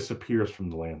disappears from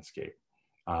the landscape.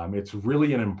 It's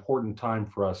really an important time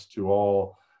for us to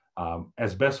all,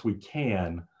 as best we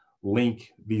can,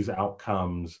 link these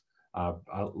outcomes,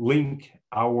 link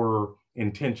our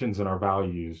intentions and our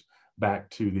values back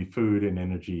to the food and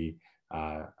energy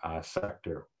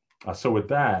sector. So with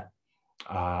that,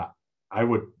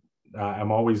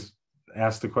 I'm always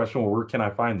asked the question, well, where can I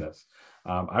find this?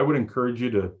 I would encourage you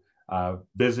to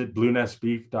visit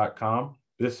bluenestbeef.com.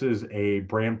 This is a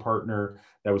brand partner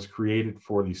that was created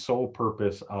for the sole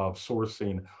purpose of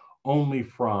sourcing only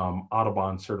from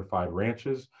Audubon certified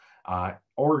ranches,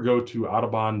 or go to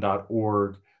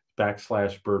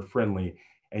audubon.org/bird friendly,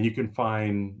 and you can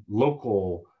find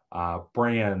local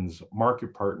brands,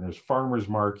 market partners, farmers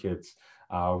markets,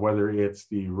 whether it's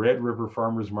the Red River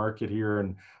Farmers Market here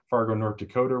in Fargo, North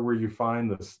Dakota, where you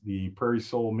find the Prairie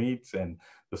Soul Meats and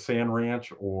the Sand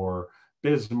Ranch, or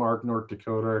Bismarck, North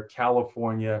Dakota,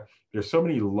 California. There's so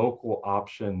many local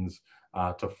options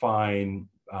to find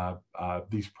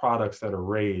these products that are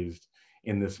raised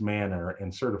in this manner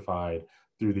and certified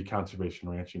through the Conservation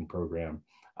Ranching Program.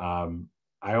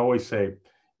 I always say,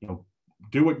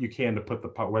 do what you can to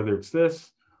put whether it's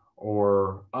this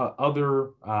or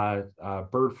other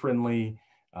bird-friendly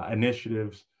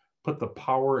initiatives, put the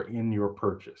power in your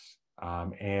purchase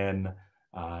and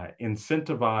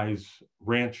incentivize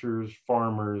ranchers,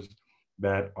 farmers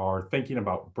that are thinking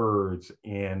about birds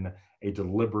in a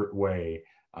deliberate way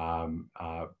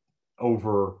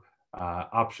over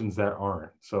options that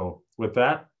aren't. So with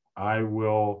that, I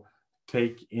will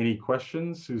take any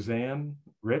questions. Suzanne,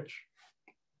 Rich?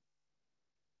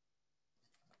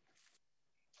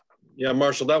 Yeah,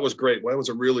 Marshall, that was great. Well, that was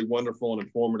a really wonderful and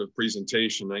informative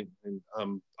presentation.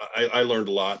 I learned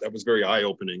a lot. That was very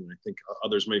eye-opening. I think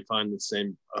others may find the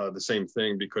same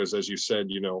thing, because, as you said,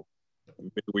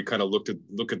 we kind of look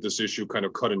at this issue kind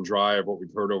of cut and dry of what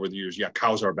we've heard over the years. Yeah,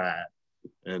 cows are bad,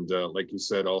 and like you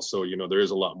said, also, there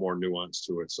is a lot more nuance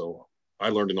to it. So I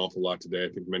learned an awful lot today. I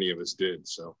think many of us did.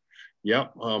 So. Yeah,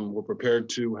 we're prepared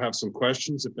to have some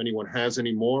questions. If anyone has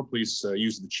any more, please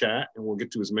use the chat, and we'll get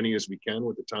to as many as we can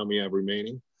with the time we have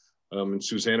remaining. And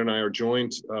Suzanne and I are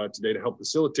joined today to help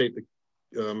facilitate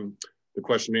the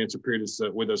question and answer period.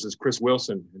 With us is Chris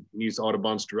Wilson. He's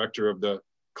Audubon's director of the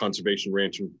Conservation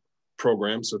Ranching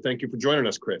Program. So thank you for joining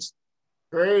us, Chris.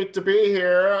 Great to be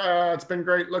here. It's been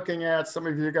great looking at some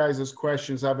of you guys'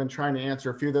 questions. I've been trying to answer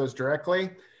a few of those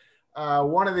directly.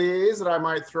 One of these that I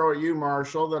might throw at you,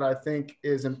 Marshall, that I think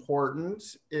is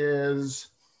important is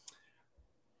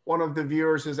one of the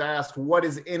viewers has asked, what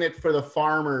is in it for the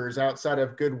farmers outside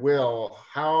of goodwill?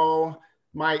 How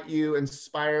might you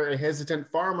inspire a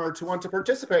hesitant farmer to want to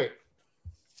participate?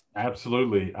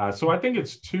 Absolutely. So I think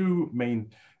it's two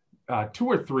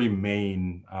or three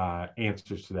main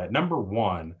answers to that. Number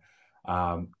one,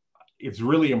 it's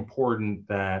really important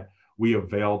that we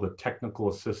avail the technical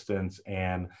assistance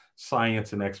and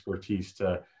science and expertise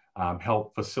to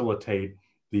help facilitate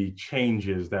the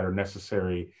changes that are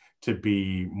necessary to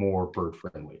be more bird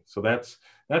friendly. So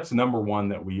that's number one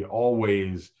that we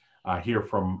always hear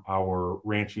from our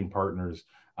ranching partners.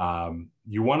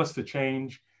 You want us to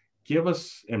change,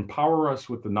 empower us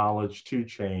with the knowledge to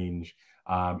change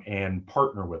and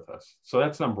partner with us. So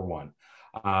that's number one.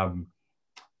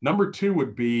 Number two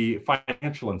would be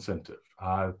financial incentive.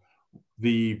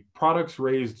 The products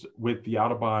raised with the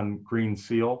Audubon Green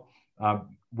Seal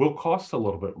will cost a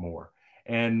little bit more.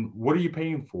 And what are you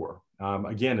paying for?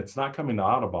 Again, it's not coming to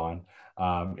Audubon.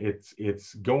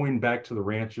 It's going back to the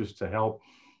ranchers to help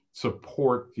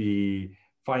support the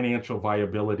financial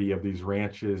viability of these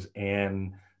ranches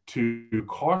and to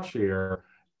cost share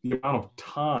the amount of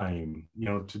time,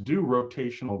 to do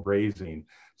rotational grazing.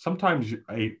 Sometimes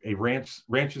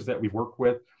ranches that we work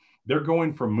with, they're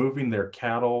going from moving their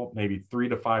cattle maybe 3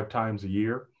 to 5 times a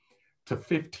year to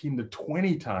 15 to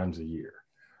 20 times a year,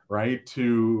 right?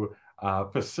 To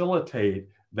facilitate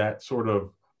that sort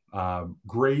of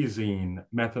grazing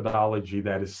methodology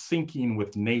that is syncing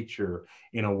with nature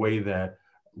in a way that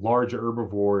large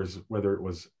herbivores, whether it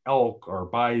was elk or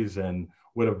bison,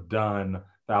 would have done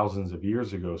thousands of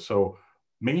years ago. So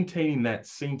maintaining that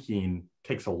syncing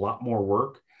takes a lot more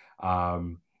work.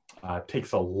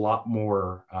 Takes a lot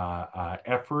more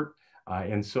effort,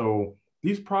 and so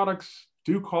these products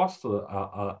do cost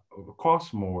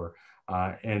more,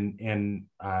 and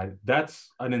that's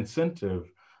an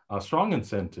incentive, a strong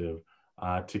incentive,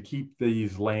 to keep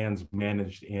these lands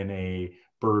managed in a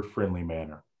bird-friendly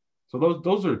manner. So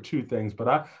those are two things. But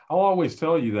I'll always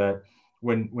tell you that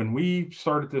when we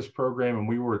started this program and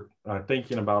we were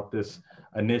thinking about this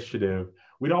initiative,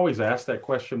 we'd always ask that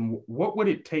question, what would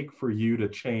it take for you to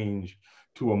change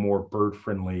to a more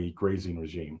bird-friendly grazing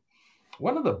regime?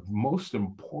 One of the most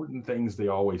important things they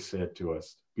always said to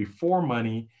us, before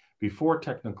money, before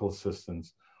technical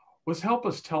assistance, was help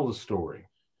us tell the story.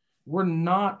 We're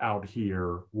not out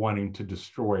here wanting to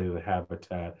destroy the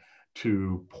habitat,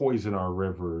 to poison our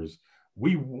rivers.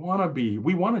 We want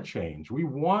to change. We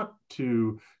want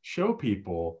to show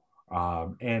people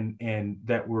and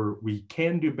that we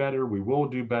can do better, we will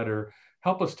do better.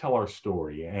 Help us tell our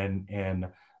story. And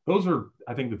those are,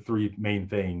 I think, the three main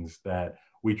things that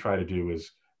we try to do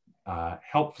is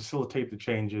help facilitate the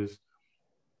changes,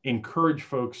 encourage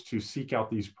folks to seek out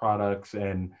these products,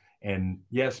 and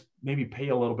yes, maybe pay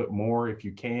a little bit more if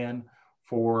you can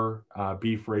for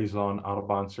beef raised on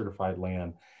Audubon certified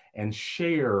land and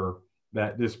share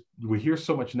that we hear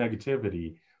so much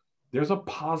negativity. There's a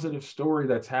positive story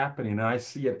that's happening, and I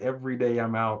see it every day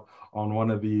I'm out on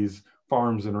one of these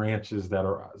farms and ranches that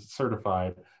are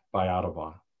certified by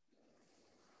Audubon.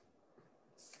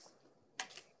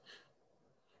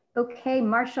 Okay,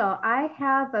 Marshall, I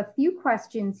have a few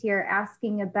questions here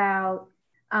asking about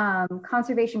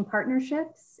conservation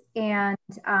partnerships and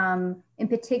in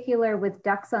particular with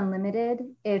Ducks Unlimited,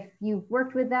 if you've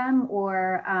worked with them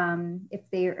or if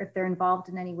they're involved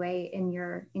in any way in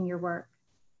your work.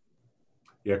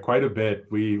 Yeah, quite a bit.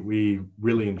 We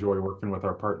really enjoy working with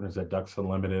our partners at Ducks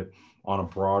Unlimited on a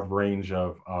broad range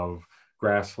of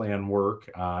grassland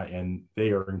work, and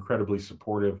they are incredibly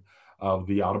supportive of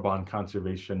the Audubon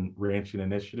Conservation Ranching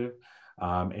Initiative.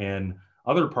 And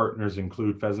other partners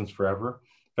include Pheasants Forever.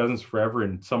 Pheasants Forever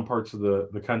in some parts of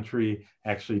the country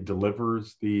actually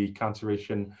delivers the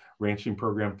conservation ranching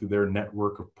program through their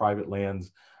network of private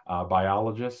lands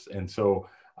biologists. And so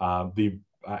I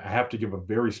have to give a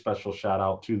very special shout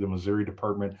out to the Missouri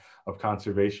Department of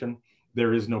Conservation.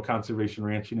 There is no conservation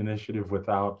ranching initiative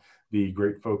without the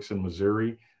great folks in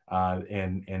Missouri,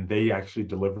 and they actually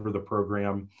deliver the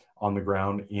program on the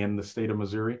ground in the state of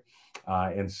Missouri.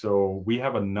 And so we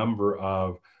have a number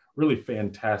of really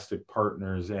fantastic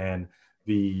partners, and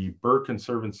the Bird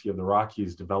Conservancy of the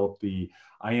Rockies developed the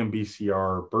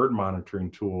IMBCR bird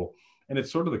monitoring tool, and it's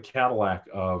sort of the Cadillac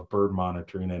of bird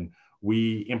monitoring. And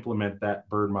we implement that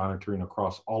bird monitoring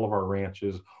across all of our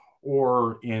ranches,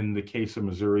 or in the case of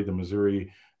Missouri, the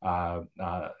Missouri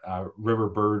River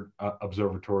Bird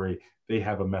Observatory, they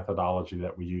have a methodology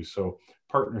that we use. So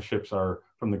partnerships are,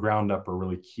 from the ground up, are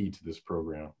really key to this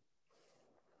program.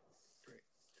 Great.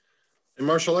 And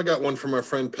Marshall, I got one from our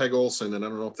friend Peg Olson, and I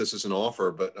don't know if this is an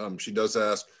offer, but she does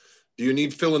ask, do you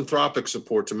need philanthropic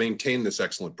support to maintain this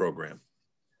excellent program?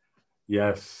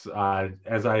 Yes,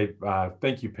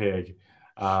 thank you, Peg.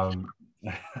 And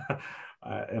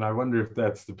I wonder if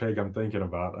that's the Peg I'm thinking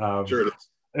about. Sure it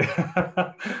is.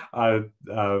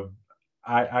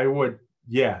 I would,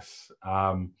 yes.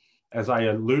 As I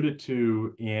alluded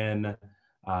to in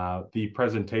the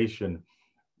presentation,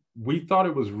 we thought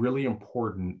it was really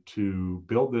important to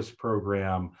build this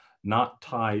program not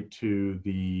tied to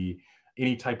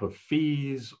any type of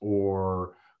fees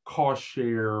or cost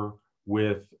share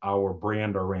with our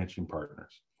brand or ranching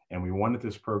partners. And we wanted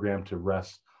this program to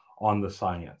rest on the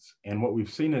science. And what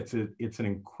we've seen, it's an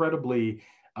incredibly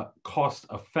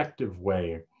cost-effective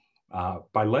way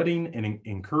by letting and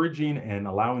encouraging and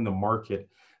allowing the market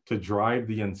to drive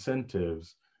the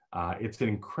incentives. It's an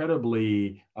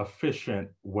incredibly efficient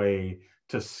way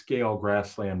to scale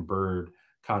grassland bird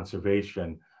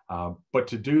conservation. But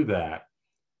to do that,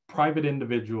 private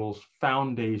individuals,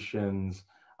 foundations,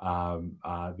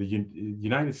 the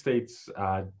United States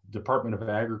Department of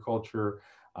Agriculture,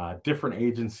 different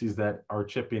agencies that are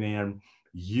chipping in.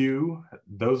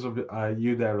 Those of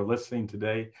you that are listening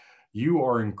today, you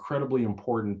are incredibly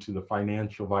important to the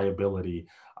financial viability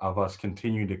of us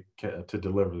continuing to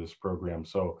deliver this program.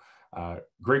 So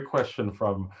great question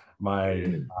from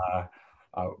my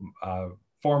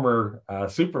former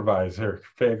supervisor,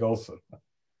 Peg Olson.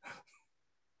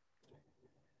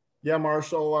 Yeah,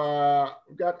 Marshall,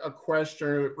 we've got a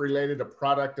question related to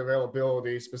product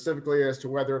availability, specifically as to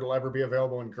whether it'll ever be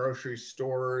available in grocery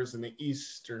stores in the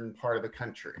eastern part of the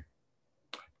country.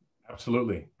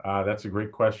 Absolutely. That's a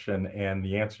great question. And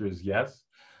the answer is yes.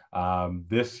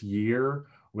 This year,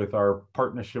 with our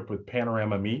partnership with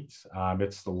Panorama Meats,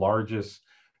 it's the largest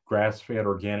grass-fed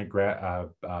organic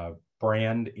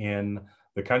brand in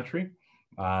the country.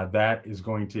 That is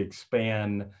going to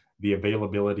expand the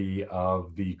availability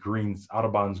of the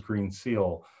Audubon's Green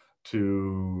Seal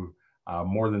to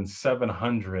more than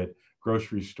 700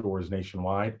 grocery stores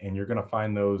nationwide. And you're going to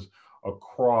find those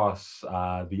across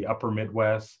the upper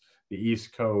Midwest, the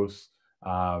East Coast,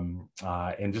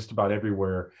 and just about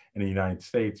everywhere in the United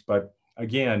States. But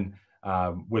again,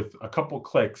 with a couple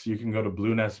clicks, you can go to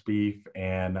Blue Nest Beef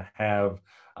and have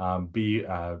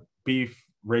beef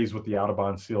raised with the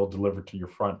Audubon seal delivered to your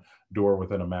front door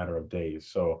within a matter of days.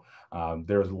 So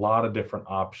there's a lot of different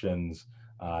options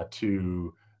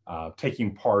to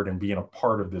taking part and being a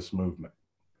part of this movement.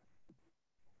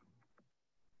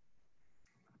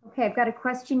 Okay, I've got a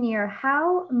question here.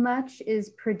 How much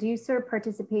is producer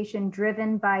participation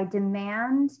driven by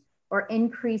demand or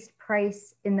increased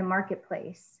price in the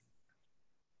marketplace?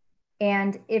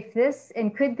 And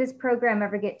could this program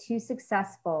ever get too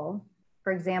successful,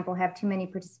 for example, have too many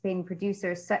participating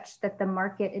producers such that the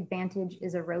market advantage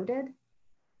is eroded?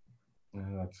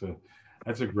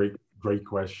 That's a great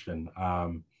question.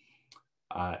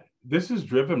 this is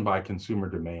driven by consumer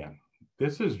demand.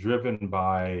 This is driven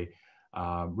by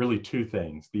really two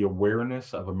things: the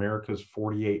awareness of America's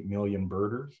 48 million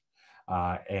birders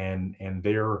and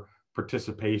their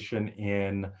participation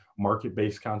in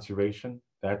market-based conservation.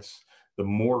 That's the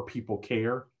more people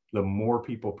care, the more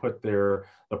people put the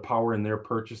power in their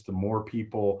purchase, the more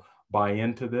people buy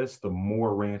into this, the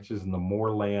more ranches and the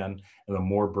more land and the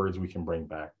more birds we can bring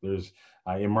back. There's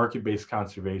in market-based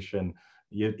conservation,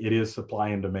 it is supply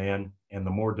and demand, and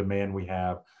the more demand we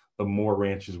have, the more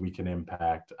ranches we can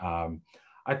impact.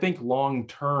 I think long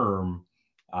term,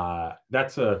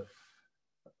 that's a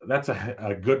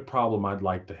good problem I'd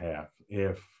like to have.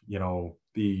 If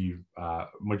the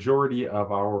majority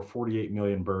of our 48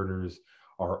 million birders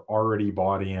are already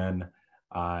bought in,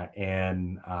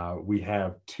 and we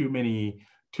have too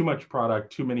much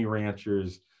product, too many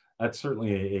ranchers, that's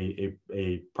certainly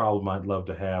a problem I'd love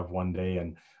to have one day.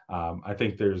 And I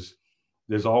think there's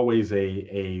always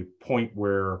a point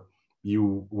where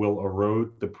you will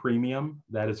erode the premium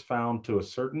that is found to a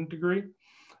certain degree.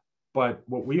 But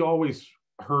what we always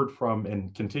heard from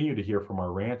and continue to hear from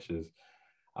our ranches,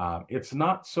 it's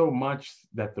not so much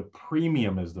that the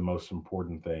premium is the most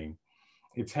important thing,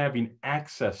 it's having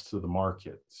access to the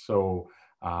market. So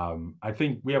I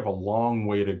think we have a long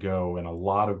way to go and a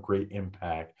lot of great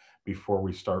impact before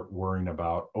we start worrying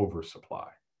about oversupply.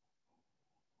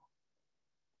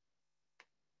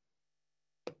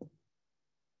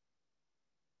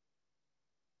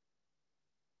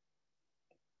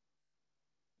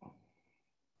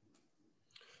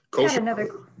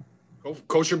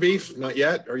 Kosher beef? Not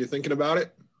yet. Are you thinking about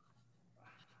it?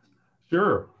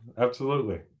 Sure,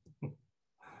 absolutely. I've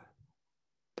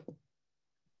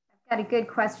got a good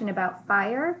question about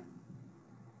fire.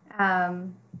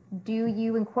 Do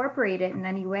you incorporate it in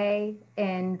any way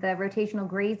in the rotational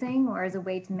grazing or as a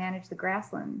way to manage the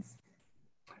grasslands?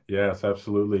 Yes,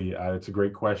 absolutely. It's a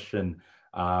great question.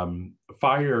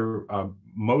 Fire,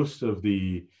 most of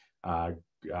the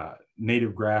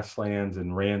native grasslands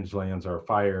and rangelands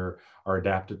are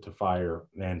adapted to fire,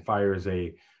 and fire is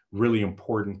a really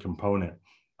important component.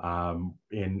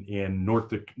 In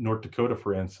North Dakota,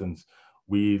 for instance,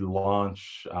 we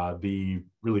launched the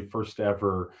really first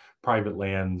ever private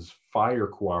lands fire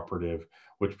cooperative,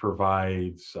 which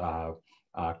provides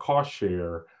cost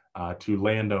share to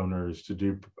landowners to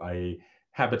do a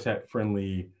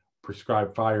habitat-friendly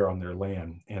prescribed fire on their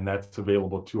land, and that's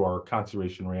available to our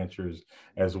conservation ranchers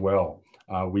as well.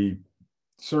 We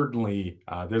certainly,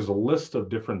 there's a list of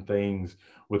different things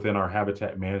within our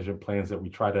habitat management plans that we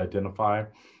try to identify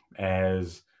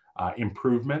as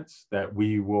improvements that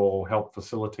we will help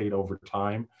facilitate over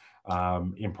time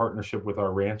in partnership with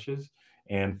our ranches.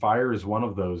 And fire is one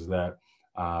of those that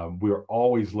we're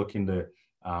always looking to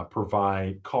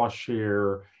provide cost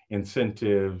share,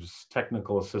 incentives,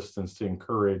 technical assistance to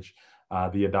encourage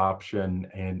the adoption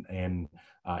and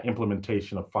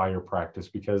implementation of fire practice,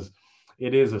 because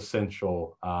it is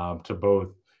essential to both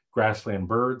grassland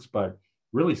birds, but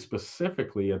really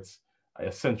specifically, it's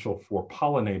essential for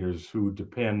pollinators who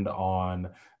depend on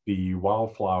the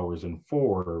wildflowers and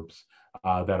forbs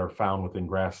that are found within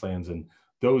grasslands, and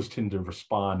those tend to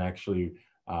respond actually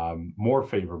more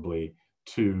favorably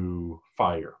to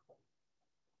fire.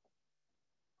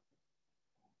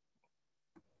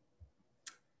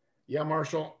 Yeah,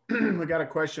 Marshall, we got a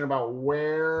question about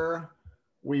where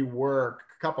we work,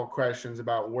 a couple questions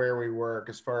about where we work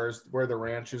as far as where the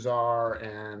ranches are,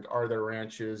 and are there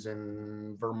ranches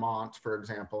in Vermont, for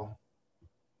example?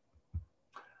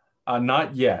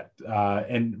 Not yet,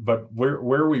 but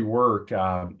where we work,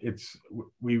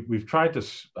 we've tried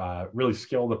to really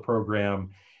scale the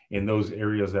program in those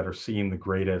areas that are seeing the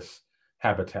greatest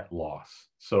habitat loss.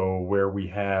 So where we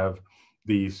have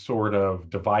these sort of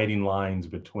dividing lines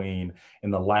between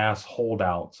in the last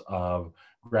holdouts of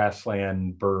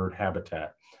grassland bird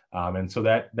habitat. And so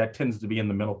that tends to be in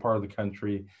the middle part of the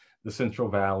country, the Central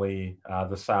Valley,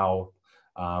 the South,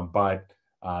 but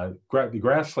the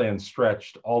grasslands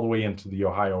stretched all the way into the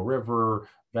Ohio River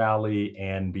Valley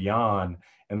and beyond.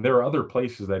 And there are other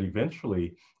places that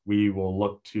eventually we will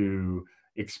look to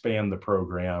expand the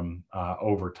program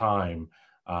over time,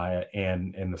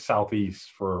 and in the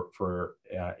Southeast, for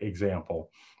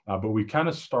example. But we kind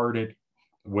of started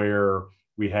where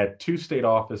we had 2 state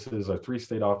offices or 3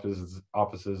 state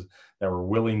offices that were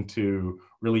willing to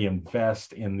really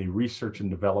invest in the research and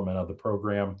development of the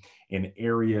program in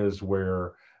areas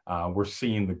where we're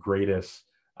seeing the greatest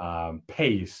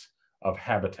pace of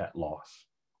habitat loss.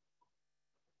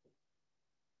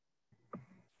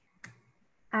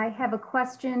 I have a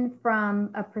question from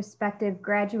a prospective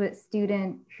graduate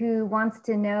student who wants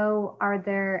to know, are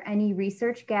there any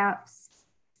research gaps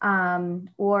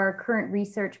or current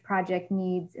research project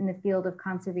needs in the field of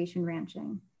conservation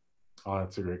ranching? Oh,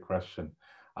 that's a great question.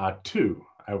 Two,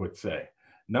 I would say.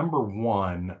 Number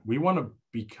one, we want to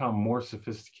become more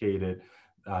sophisticated.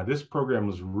 This program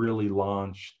was really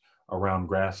launched around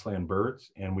grassland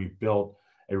birds, and we've built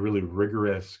a really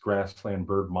rigorous grassland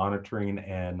bird monitoring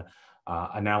and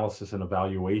analysis and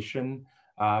evaluation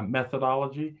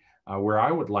methodology. Where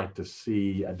I would like to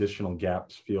see additional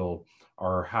gaps filled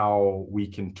are how we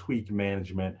can tweak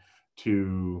management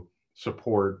to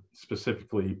support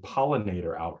specifically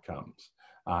pollinator outcomes.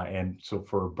 And so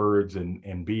for birds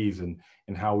and bees and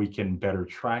how we can better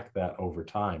track that over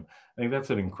time. I think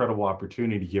that's an incredible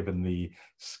opportunity given the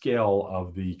scale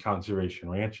of the conservation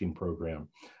ranching program.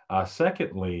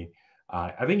 Secondly,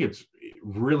 I think it's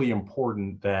really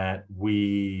important that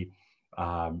we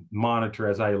monitor,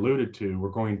 as I alluded to, we're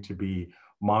going to be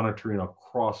monitoring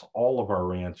across all of our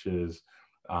ranches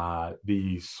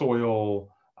the soil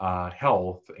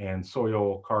health and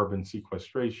soil carbon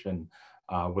sequestration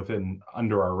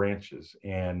under our ranches,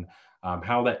 and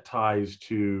how that ties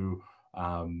to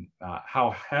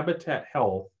how habitat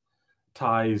health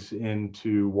ties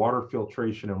into water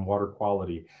filtration and water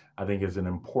quality, I think is an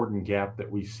important gap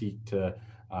that we seek to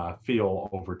fill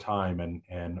over time.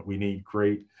 And we need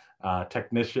great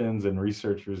technicians and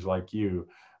researchers like you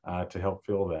to help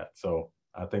fill that. So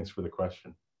thanks for the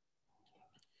question.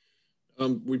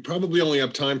 We probably only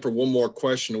have time for one more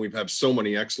question. We've had so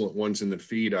many excellent ones in the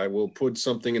feed. I will put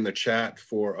something in the chat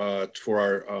for our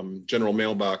general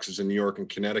mailboxes in New York and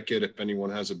Connecticut. If anyone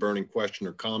has a burning question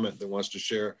or comment that wants to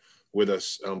share with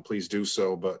us, please do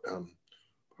so. But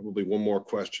probably one more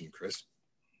question, Chris.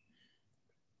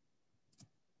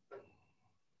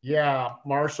 Yeah,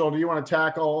 Marshall, do you want to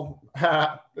tackle,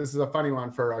 this is a funny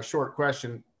one for a short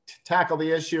question, tackle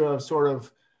the issue of sort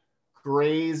of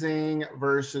grazing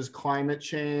versus climate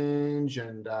change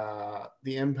and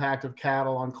the impact of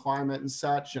cattle on climate and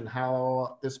such, and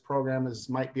how this program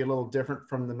might be a little different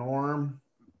from the norm?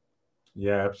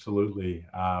 Yeah, absolutely.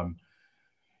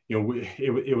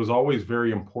 It was always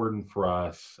very important for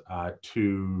us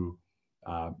to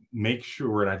make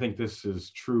sure, and I think this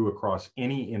is true across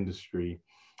any industry,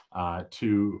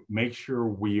 to make sure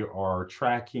we are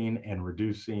tracking and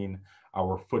reducing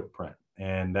our footprint.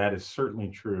 And that is certainly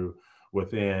true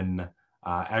within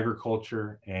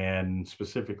agriculture, and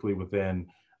specifically within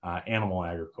animal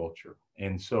agriculture.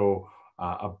 And so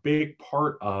a big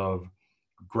part of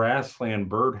grassland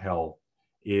bird health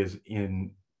is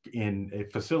in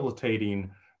facilitating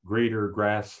greater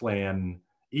grassland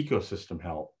ecosystem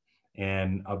health.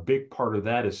 And a big part of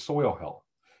that is soil health.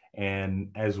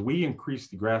 And as we increase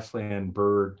the grassland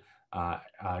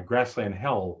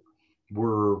health,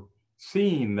 we're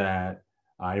seeing that,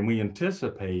 and we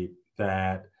anticipate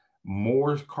that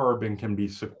more carbon can be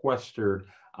sequestered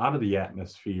out of the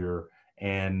atmosphere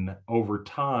and over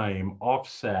time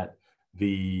offset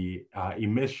the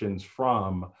emissions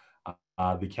from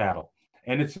the cattle.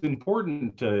 And it's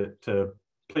important to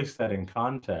place that in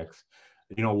context.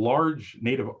 You know, large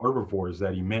native herbivores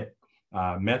that emit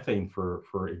methane,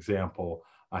 for example,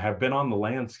 have been on the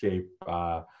landscape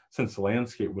since the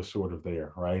landscape was sort of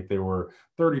there, right? There were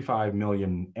 35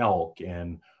 million elk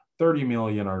and 30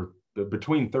 million, or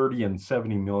between 30 and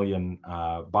 70 million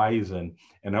bison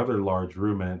and other large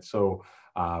ruminants. So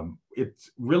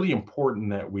it's really important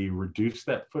that we reduce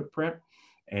that footprint.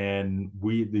 And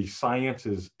the science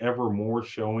is ever more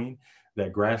showing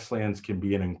that grasslands can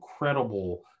be an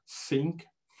incredible sink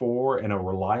for, and a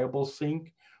reliable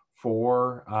sink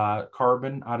for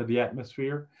carbon out of the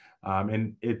atmosphere.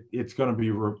 And it's going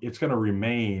to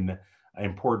remain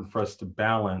important for us to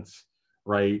balance,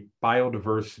 right,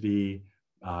 biodiversity,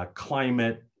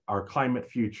 climate, our climate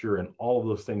future, and all of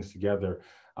those things together.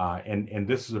 And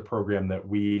this is a program that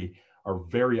we are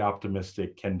very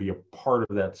optimistic can be a part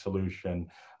of that solution,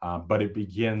 but it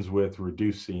begins with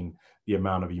reducing the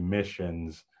amount of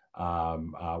emissions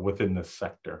within this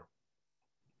sector.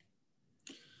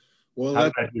 Well, how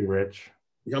did I do, Rich?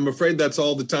 I'm afraid that's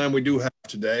all the time we do have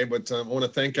today, but I want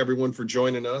to thank everyone for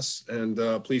joining us.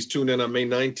 And please tune in on May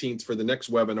 19th for the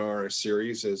next webinar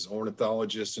series, as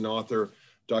ornithologist and author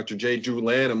Dr. J. Drew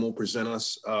Lanham will present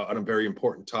us on a very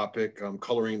important topic,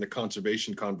 coloring the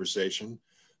conservation conversation.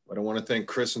 But I want to thank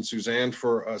Chris and Suzanne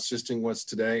for assisting us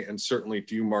today, and certainly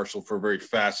to you, Marshall, for a very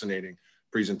fascinating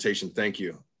presentation. Thank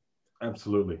you.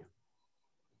 Absolutely.